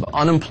thousands of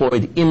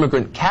unemployed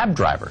immigrant cab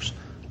drivers?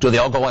 Do they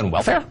all go on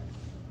welfare?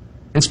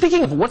 And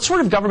speaking of, what sort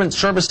of government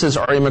services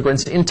are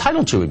immigrants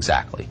entitled to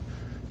exactly?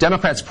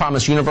 Democrats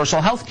promise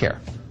universal health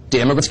care. Do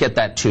immigrants get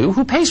that too?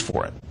 Who pays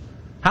for it?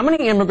 How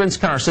many immigrants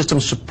can our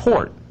system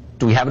support?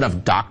 Do we have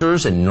enough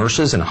doctors and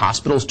nurses and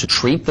hospitals to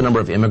treat the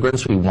number of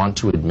immigrants we want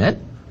to admit?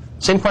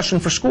 Same question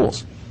for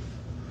schools.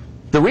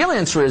 The real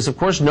answer is, of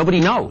course, nobody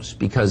knows,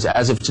 because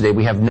as of today,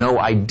 we have no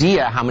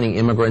idea how many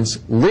immigrants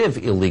live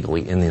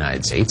illegally in the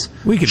United States.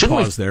 We could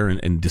pause there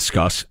and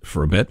discuss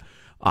for a bit.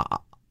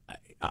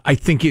 I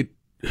think it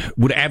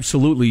would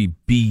absolutely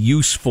be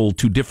useful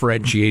to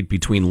differentiate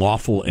between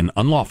lawful and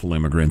unlawful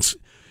immigrants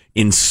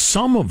in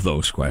some of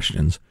those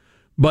questions,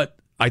 but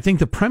I think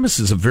the premise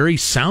is a very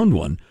sound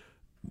one.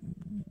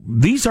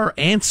 These are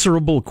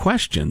answerable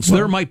questions. Well,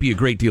 there might be a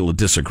great deal of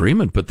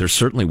disagreement, but they're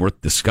certainly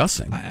worth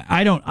discussing.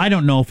 I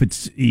don't know if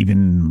it's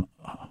even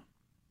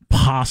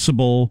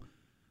possible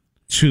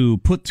to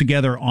put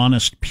together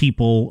honest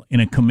people in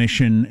a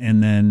commission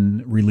and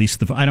then release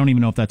the. I don't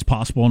even know if that's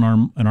possible in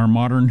our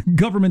modern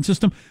government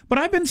system. But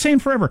I've been saying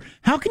forever,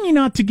 how can you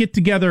not to get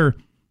together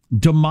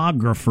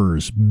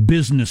demographers,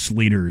 business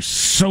leaders,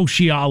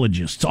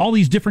 sociologists, all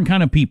these different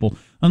kind of people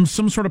on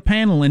some sort of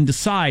panel and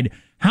decide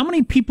how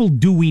many people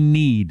do we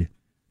need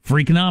for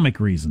economic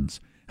reasons?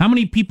 How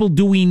many people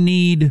do we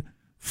need?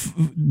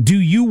 Do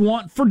you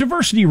want for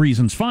diversity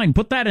reasons? Fine,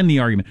 put that in the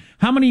argument.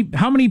 How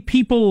many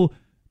people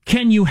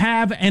can you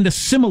have and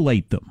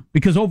assimilate them?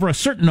 Because over a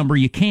certain number,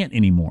 you can't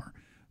anymore.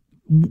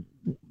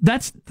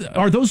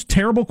 Are those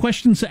terrible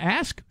questions to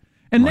ask?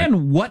 And right.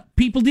 Then what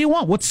people do you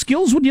want? What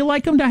skills would you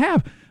like them to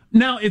have?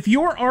 Now, if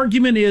your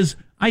argument is,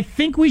 I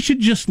think we should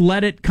just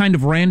let it kind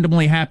of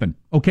randomly happen.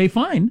 Okay,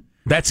 fine.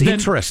 That's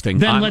interesting.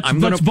 Then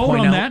let's vote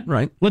on that.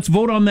 Right. Let's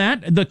vote on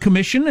that, the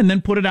commission, and then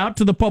put it out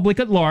to the public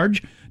at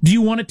large. Do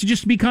you want it to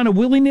just be kind of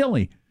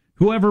willy-nilly?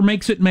 Whoever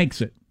makes it,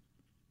 makes it.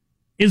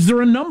 Is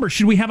there a number?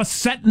 Should we have a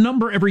set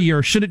number every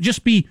year? Should it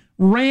just be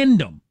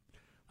random?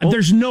 Well,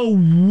 there's no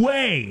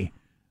way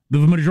the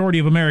majority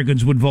of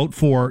Americans would vote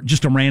for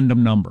just a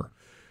random number.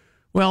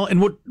 Well,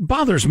 and what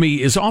bothers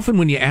me is often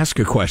when you ask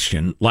a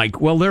question like,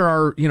 well, there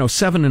are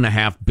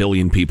 7.5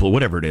 billion people,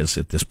 whatever it is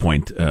at this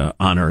point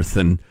on Earth,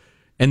 and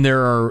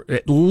there are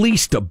at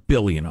least 1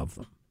 billion of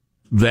them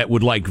that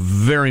would like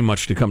very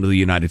much to come to the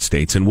United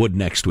States and would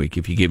next week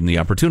if you gave them the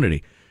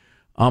opportunity.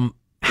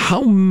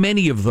 How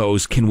many of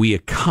those can we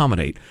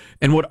accommodate?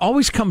 And what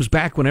always comes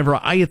back whenever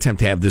I attempt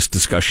to have this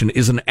discussion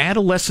is an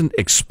adolescent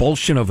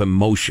expulsion of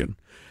emotion.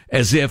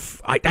 As if,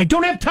 I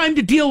don't have time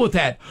to deal with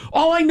that.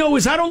 All I know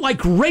is I don't like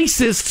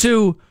racists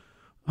who...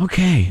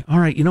 Okay, all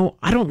right,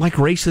 I don't like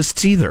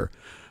racists either.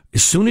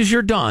 As soon as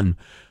you're done,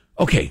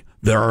 okay,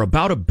 there are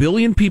about 1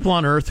 billion people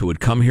on Earth who would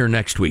come here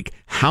next week.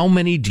 How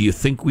many do you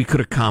think we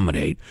could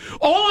accommodate?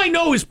 All I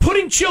know is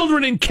putting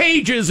children in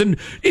cages and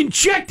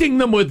injecting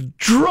them with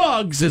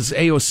drugs, as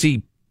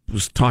AOC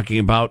was talking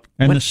about.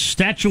 And the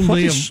Statue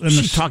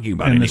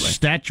of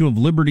Statue of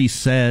Liberty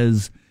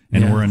says...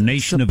 And we're a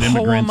nation of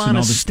immigrants and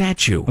all this.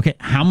 Statue. Okay,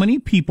 how many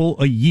people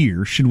a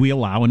year should we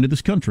allow into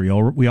this country?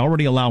 We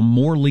already allow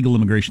more legal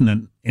immigration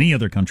than any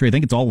other country. I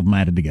think it's all of them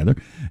added together.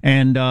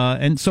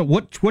 And so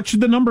what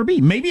should the number be?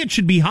 Maybe it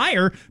should be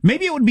higher.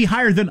 Maybe it would be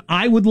higher than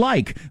I would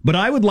like. But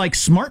I would like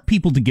smart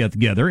people to get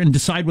together and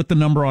decide what the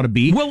number ought to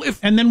be.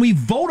 And then we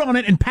vote on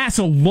it and pass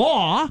a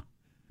law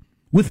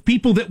with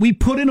people that we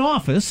put in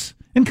office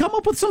and come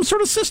up with some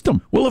sort of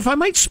system. Well, if I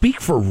might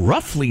speak for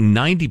roughly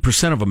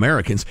 90% of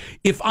Americans,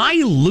 if I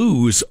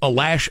lose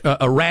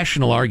a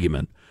rational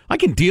argument, I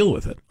can deal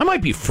with it. I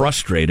might be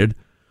frustrated.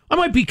 I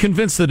might be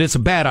convinced that it's a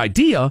bad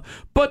idea,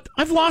 but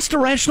I've lost a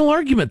rational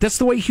argument. That's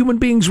the way human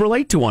beings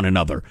relate to one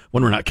another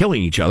when we're not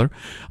killing each other.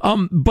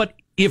 But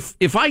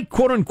if I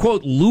quote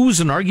unquote lose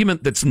an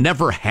argument that's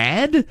never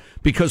had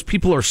because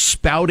people are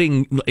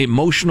spouting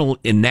emotional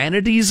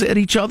inanities at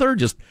each other,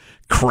 just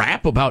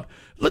crap about,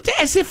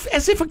 as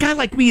if a guy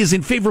like me is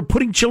in favor of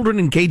putting children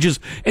in cages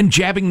and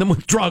jabbing them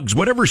with drugs,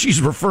 whatever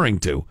she's referring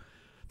to.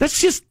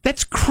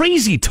 That's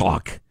crazy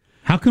talk.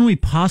 How can we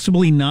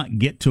possibly not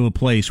get to a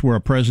place where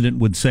a president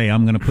would say,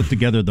 I'm going to put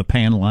together the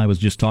panel I was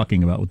just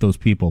talking about with those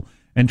people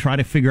and try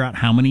to figure out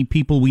how many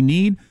people we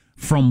need,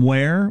 from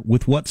where,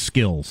 with what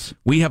skills?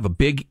 We have a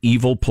big,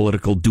 evil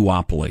political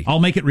duopoly. I'll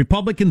make it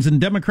Republicans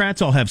and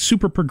Democrats. I'll have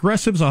super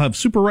progressives. I'll have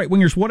super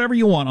right-wingers, whatever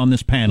you want on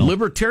this panel.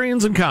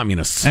 Libertarians and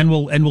communists. And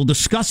we'll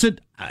discuss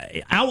it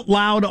out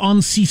loud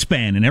on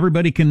C-SPAN, and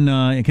everybody can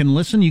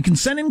listen. You can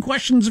send in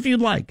questions if you'd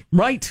like.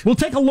 Right. We'll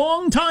take a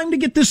long time to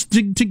get this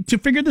to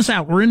figure this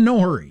out. We're in no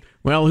hurry.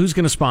 Well, who's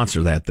going to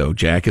sponsor that, though,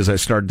 Jack? As I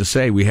started to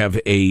say, we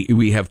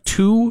have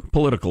two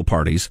political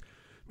parties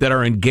that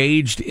are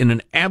engaged in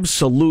an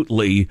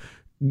absolutely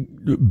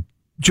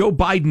Joe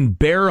Biden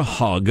bear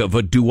hug of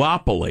a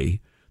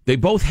duopoly. They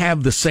both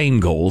have the same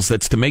goals.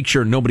 That's to make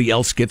sure nobody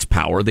else gets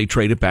power. They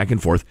trade it back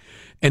and forth.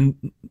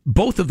 And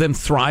both of them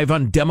thrive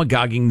on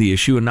demagoguing the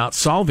issue and not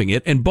solving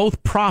it. And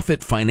both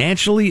profit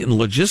financially and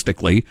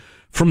logistically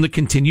from the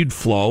continued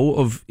flow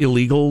of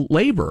illegal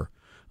labor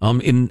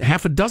in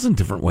half a dozen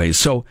different ways.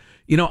 So,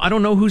 I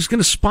don't know who's going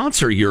to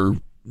sponsor your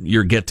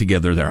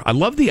get-together there. I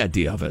love the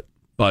idea of it,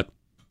 but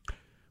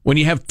when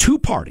you have two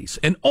parties,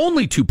 and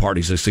only two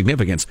parties of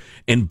significance,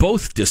 and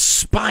both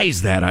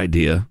despise that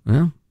idea,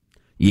 well,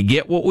 you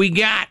get what we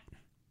got.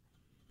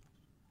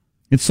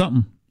 It's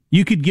something.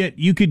 You could get,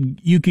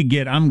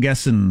 I'm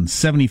guessing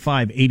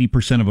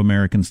 75-80% of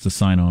Americans to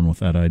sign on with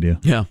that idea.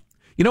 Yeah.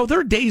 There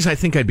are days I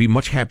think I'd be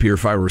much happier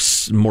if I were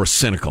more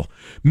cynical.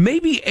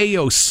 Maybe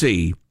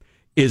AOC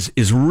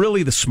is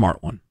really the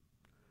smart one.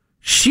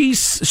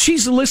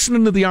 She's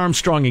listening to the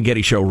Armstrong and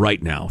Getty show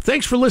right now.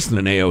 Thanks for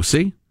listening,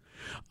 AOC.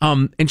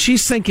 And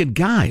she's thinking,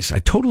 guys, I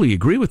totally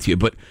agree with you,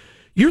 but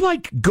you're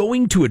like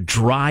going to a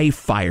dry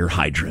fire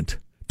hydrant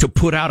to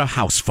put out a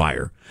house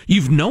fire.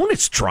 You've known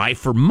it's dry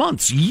for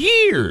months,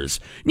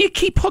 years, and you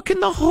keep hooking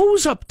the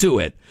hose up to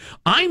it.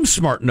 I'm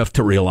smart enough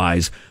to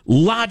realize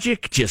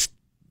logic just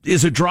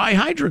is a dry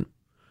hydrant.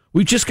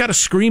 We've just got to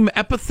scream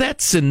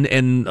epithets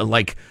and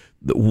like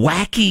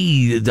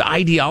wacky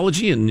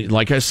ideology and,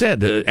 like I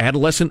said,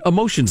 adolescent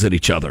emotions at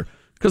each other.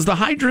 Because the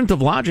hydrant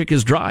of logic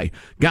is dry.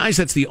 Guys,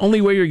 that's the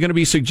only way you're going to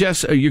be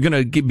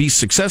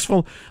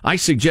successful. I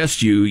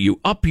suggest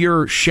you up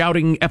your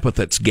shouting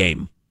epithets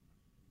game.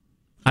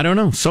 I don't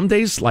know. Some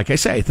days, like I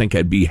say, I think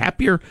I'd be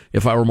happier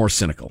if I were more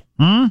cynical.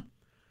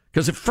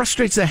 Because it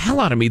frustrates the hell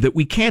out of me that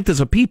we can't as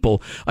a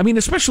people. I mean,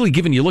 especially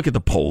given you look at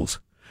the polls,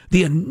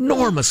 the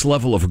enormous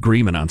level of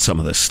agreement on some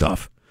of this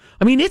stuff.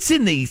 I mean, it's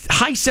in the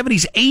high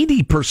 70s,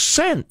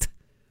 80%.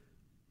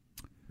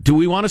 Do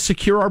we want to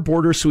secure our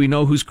border so we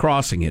know who's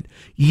crossing it?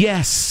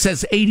 Yes,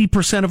 says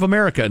 80% of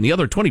America. And the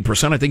other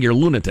 20%, I think you're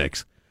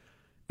lunatics.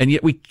 And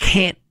yet we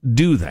can't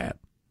do that.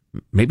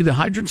 Maybe the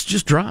hydrant's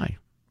just dry.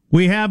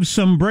 We have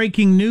some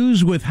breaking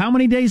news with how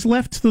many days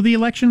left to the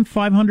election?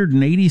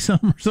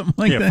 580-something or something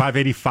like that? Yeah,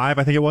 585,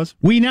 I think it was.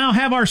 We now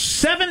have our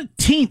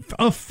 17th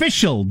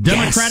official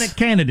Democratic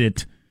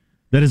candidate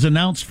that is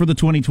announced for the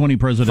 2020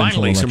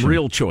 presidential election. Some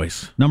real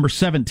choice. Number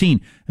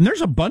 17. And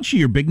there's a bunch of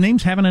your big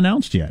names haven't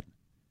announced yet.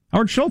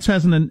 Howard Schultz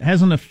hasn't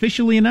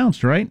officially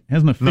announced, right?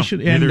 Hasn't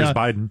officially. No, neither has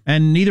Biden.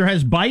 And neither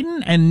has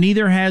Biden, and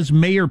neither has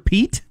Mayor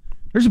Pete.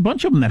 There's a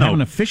bunch of them that haven't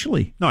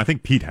officially. No, I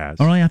think Pete has.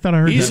 Oh, I thought I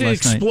heard he's that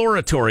last night. He's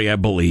exploratory, I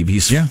believe.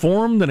 He's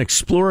formed an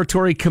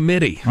exploratory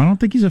committee. I don't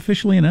think he's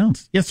officially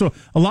announced. Yeah, so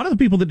a lot of the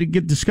people that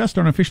get discussed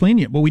aren't officially in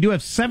yet, but we do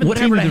have 17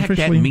 Whatever the heck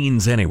officially that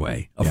means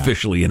anyway,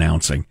 officially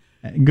announcing.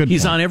 Good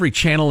He's point. on every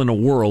channel in the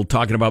world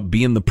talking about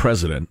being the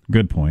president.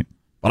 Good point.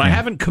 But I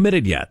haven't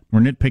committed yet. We're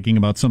nitpicking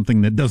about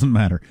something that doesn't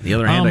matter. On the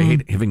other hand, I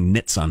hate having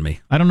nits on me.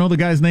 I don't know the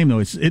guy's name,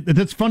 though.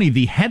 That's funny.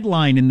 The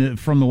headline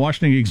from the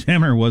Washington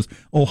Examiner was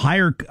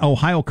Ohio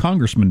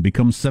congressman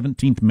becomes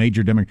 17th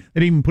major Democrat. They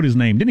didn't even put his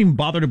name. Didn't even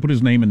bother to put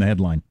his name in the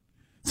headline.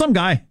 Some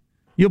guy.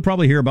 You'll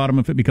probably hear about him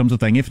if it becomes a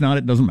thing. If not,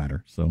 it doesn't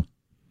matter. So,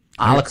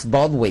 Alex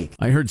Baldwin.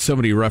 I heard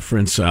somebody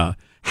reference how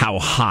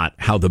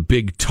the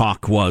big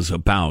talk was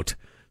about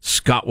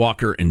Scott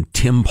Walker and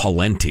Tim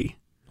Pawlenty.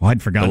 Oh,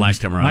 I'd forgotten. The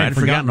last time around. I'd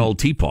forgotten old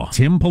T-Paw.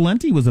 Tim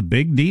Pawlenty was a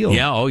big deal.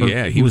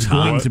 Yeah, he was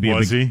hot. Going to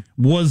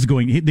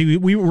be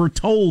we were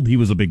told he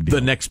was a big deal.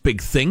 The next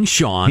big thing,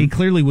 Sean. He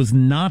clearly was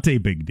not a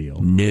big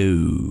deal.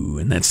 No,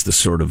 and that's the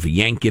sort of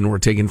yanking we're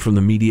taking from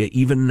the media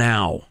even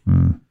now.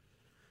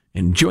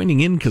 And joining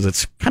in because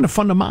it's kind of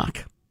fun to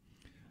mock.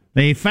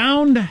 They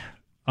found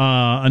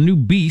a new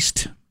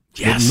beast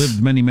that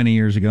lived many, many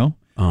years ago.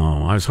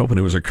 Oh, I was hoping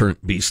it was a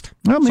current beast.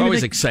 Well, it's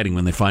always exciting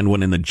when they find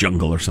one in the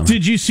jungle or something.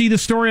 Did you see the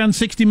story on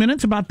 60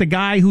 Minutes about the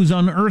guy who's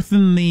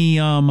unearthing the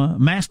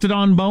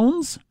mastodon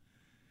bones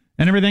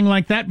and everything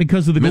like that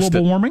because of the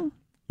global warming?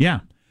 Yeah.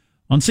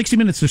 On 60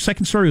 Minutes, their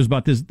second story was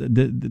about this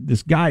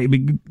guy,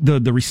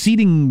 the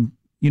receding,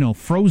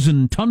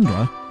 frozen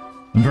tundra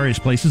in various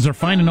places. They're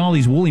finding all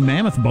these woolly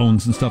mammoth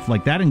bones and stuff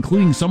like that,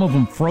 including some of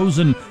them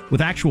frozen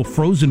with actual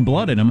frozen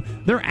blood in them.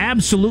 They're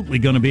absolutely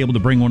going to be able to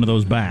bring one of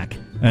those back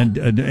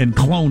and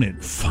clone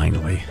it.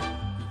 Finally.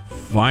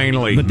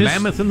 But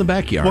mammoth in the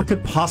backyard. What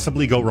could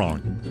possibly go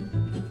wrong?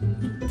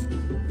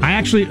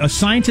 A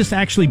scientist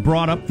actually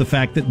brought up the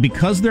fact that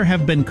because there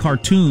have been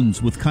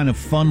cartoons with kind of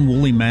fun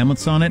woolly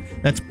mammoths on it,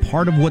 that's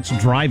part of what's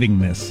driving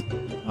this.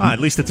 At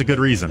least it's a good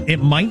reason. It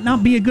might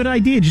not be a good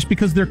idea just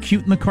because they're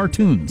cute in the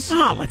cartoons.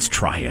 Let's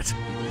try it.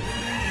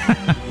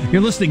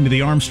 You're listening to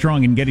the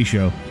Armstrong and Getty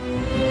Show.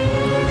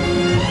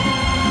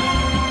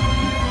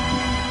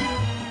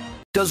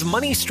 Does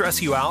money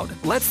stress you out?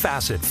 Let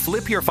Facet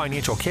flip your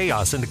financial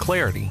chaos into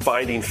clarity.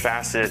 Finding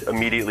Facet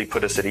immediately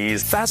put us at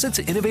ease. Facet's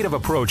innovative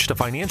approach to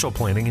financial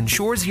planning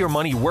ensures your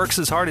money works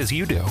as hard as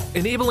you do,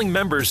 enabling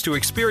members to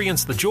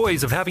experience the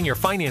joys of having your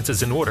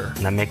finances in order.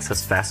 And that makes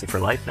us Facet for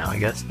life now, I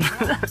guess.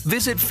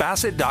 Visit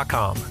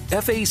Facet.com,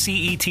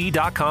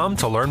 FACET.com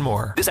to learn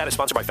more. This ad is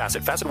sponsored by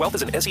Facet. Facet Wealth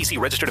is an SEC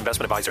registered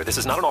investment advisor. This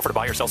is not an offer to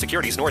buy or sell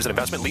securities, nor is it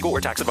investment, legal,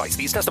 or tax advice.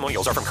 These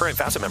testimonials are from current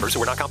Facet members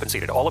who are not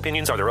compensated. All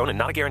opinions are their own and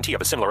not a guarantee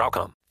of a similar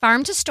outcome.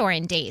 Farm to store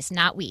in days,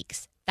 not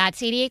weeks.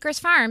 That's 80 Acres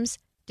Farms.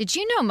 Did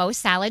you know most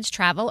salads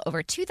travel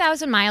over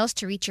 2,000 miles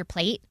to reach your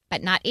plate?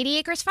 But not 80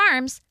 Acres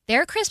Farms.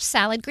 Their crisp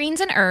salad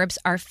greens and herbs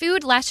are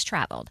food less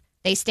traveled.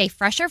 They stay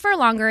fresher for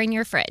longer in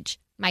your fridge.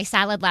 My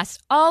salad lasts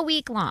all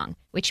week long,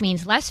 which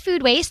means less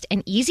food waste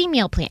and easy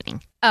meal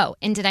planning. Oh,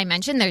 and did I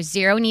mention there's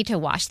zero need to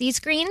wash these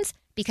greens?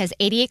 Because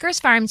 80 Acres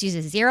Farms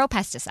uses zero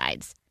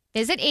pesticides.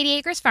 Visit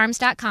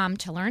 80acresfarms.com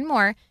to learn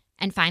more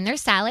and find their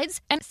salads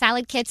and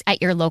salad kits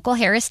at your local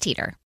Harris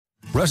Teeter.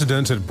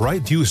 Residents at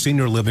Brightview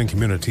Senior Living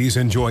Communities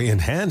enjoy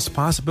enhanced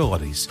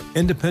possibilities,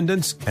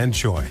 independence, and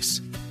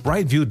choice.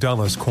 Brightview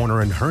Dulles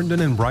Corner in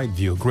Herndon and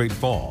Brightview, Great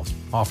Falls,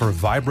 offer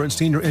vibrant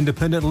senior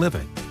independent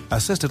living,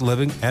 assisted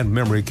living, and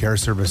memory care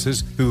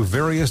services through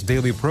various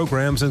daily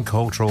programs and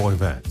cultural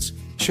events.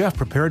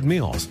 Chef-prepared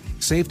meals,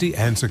 safety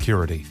and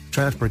security,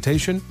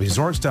 transportation,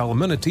 resort-style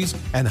amenities,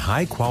 and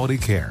high-quality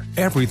care.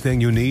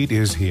 Everything you need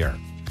is here.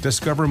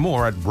 Discover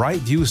more at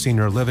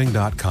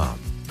brightviewseniorliving.com.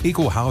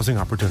 Equal housing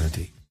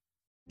opportunity.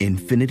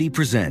 Infiniti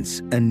presents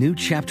a new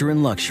chapter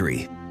in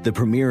luxury, the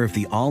premiere of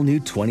the all-new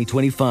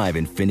 2025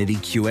 Infiniti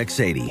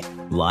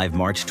QX80, live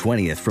March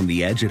 20th from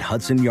the Edge at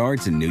Hudson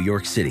Yards in New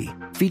York City,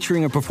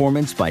 featuring a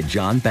performance by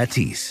John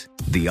Batiste.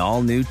 The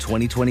all-new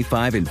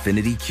 2025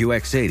 Infiniti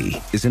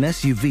QX80 is an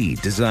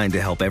SUV designed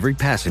to help every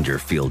passenger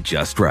feel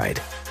just right.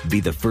 Be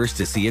the first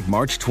to see it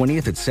March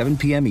 20th at 7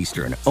 p.m.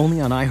 Eastern,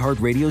 only on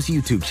iHeartRadio's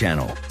YouTube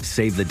channel.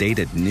 Save the date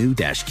at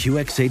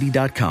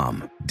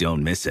new-QX80.com.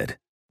 Don't miss it.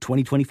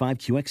 2025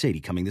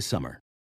 QX80 coming this summer.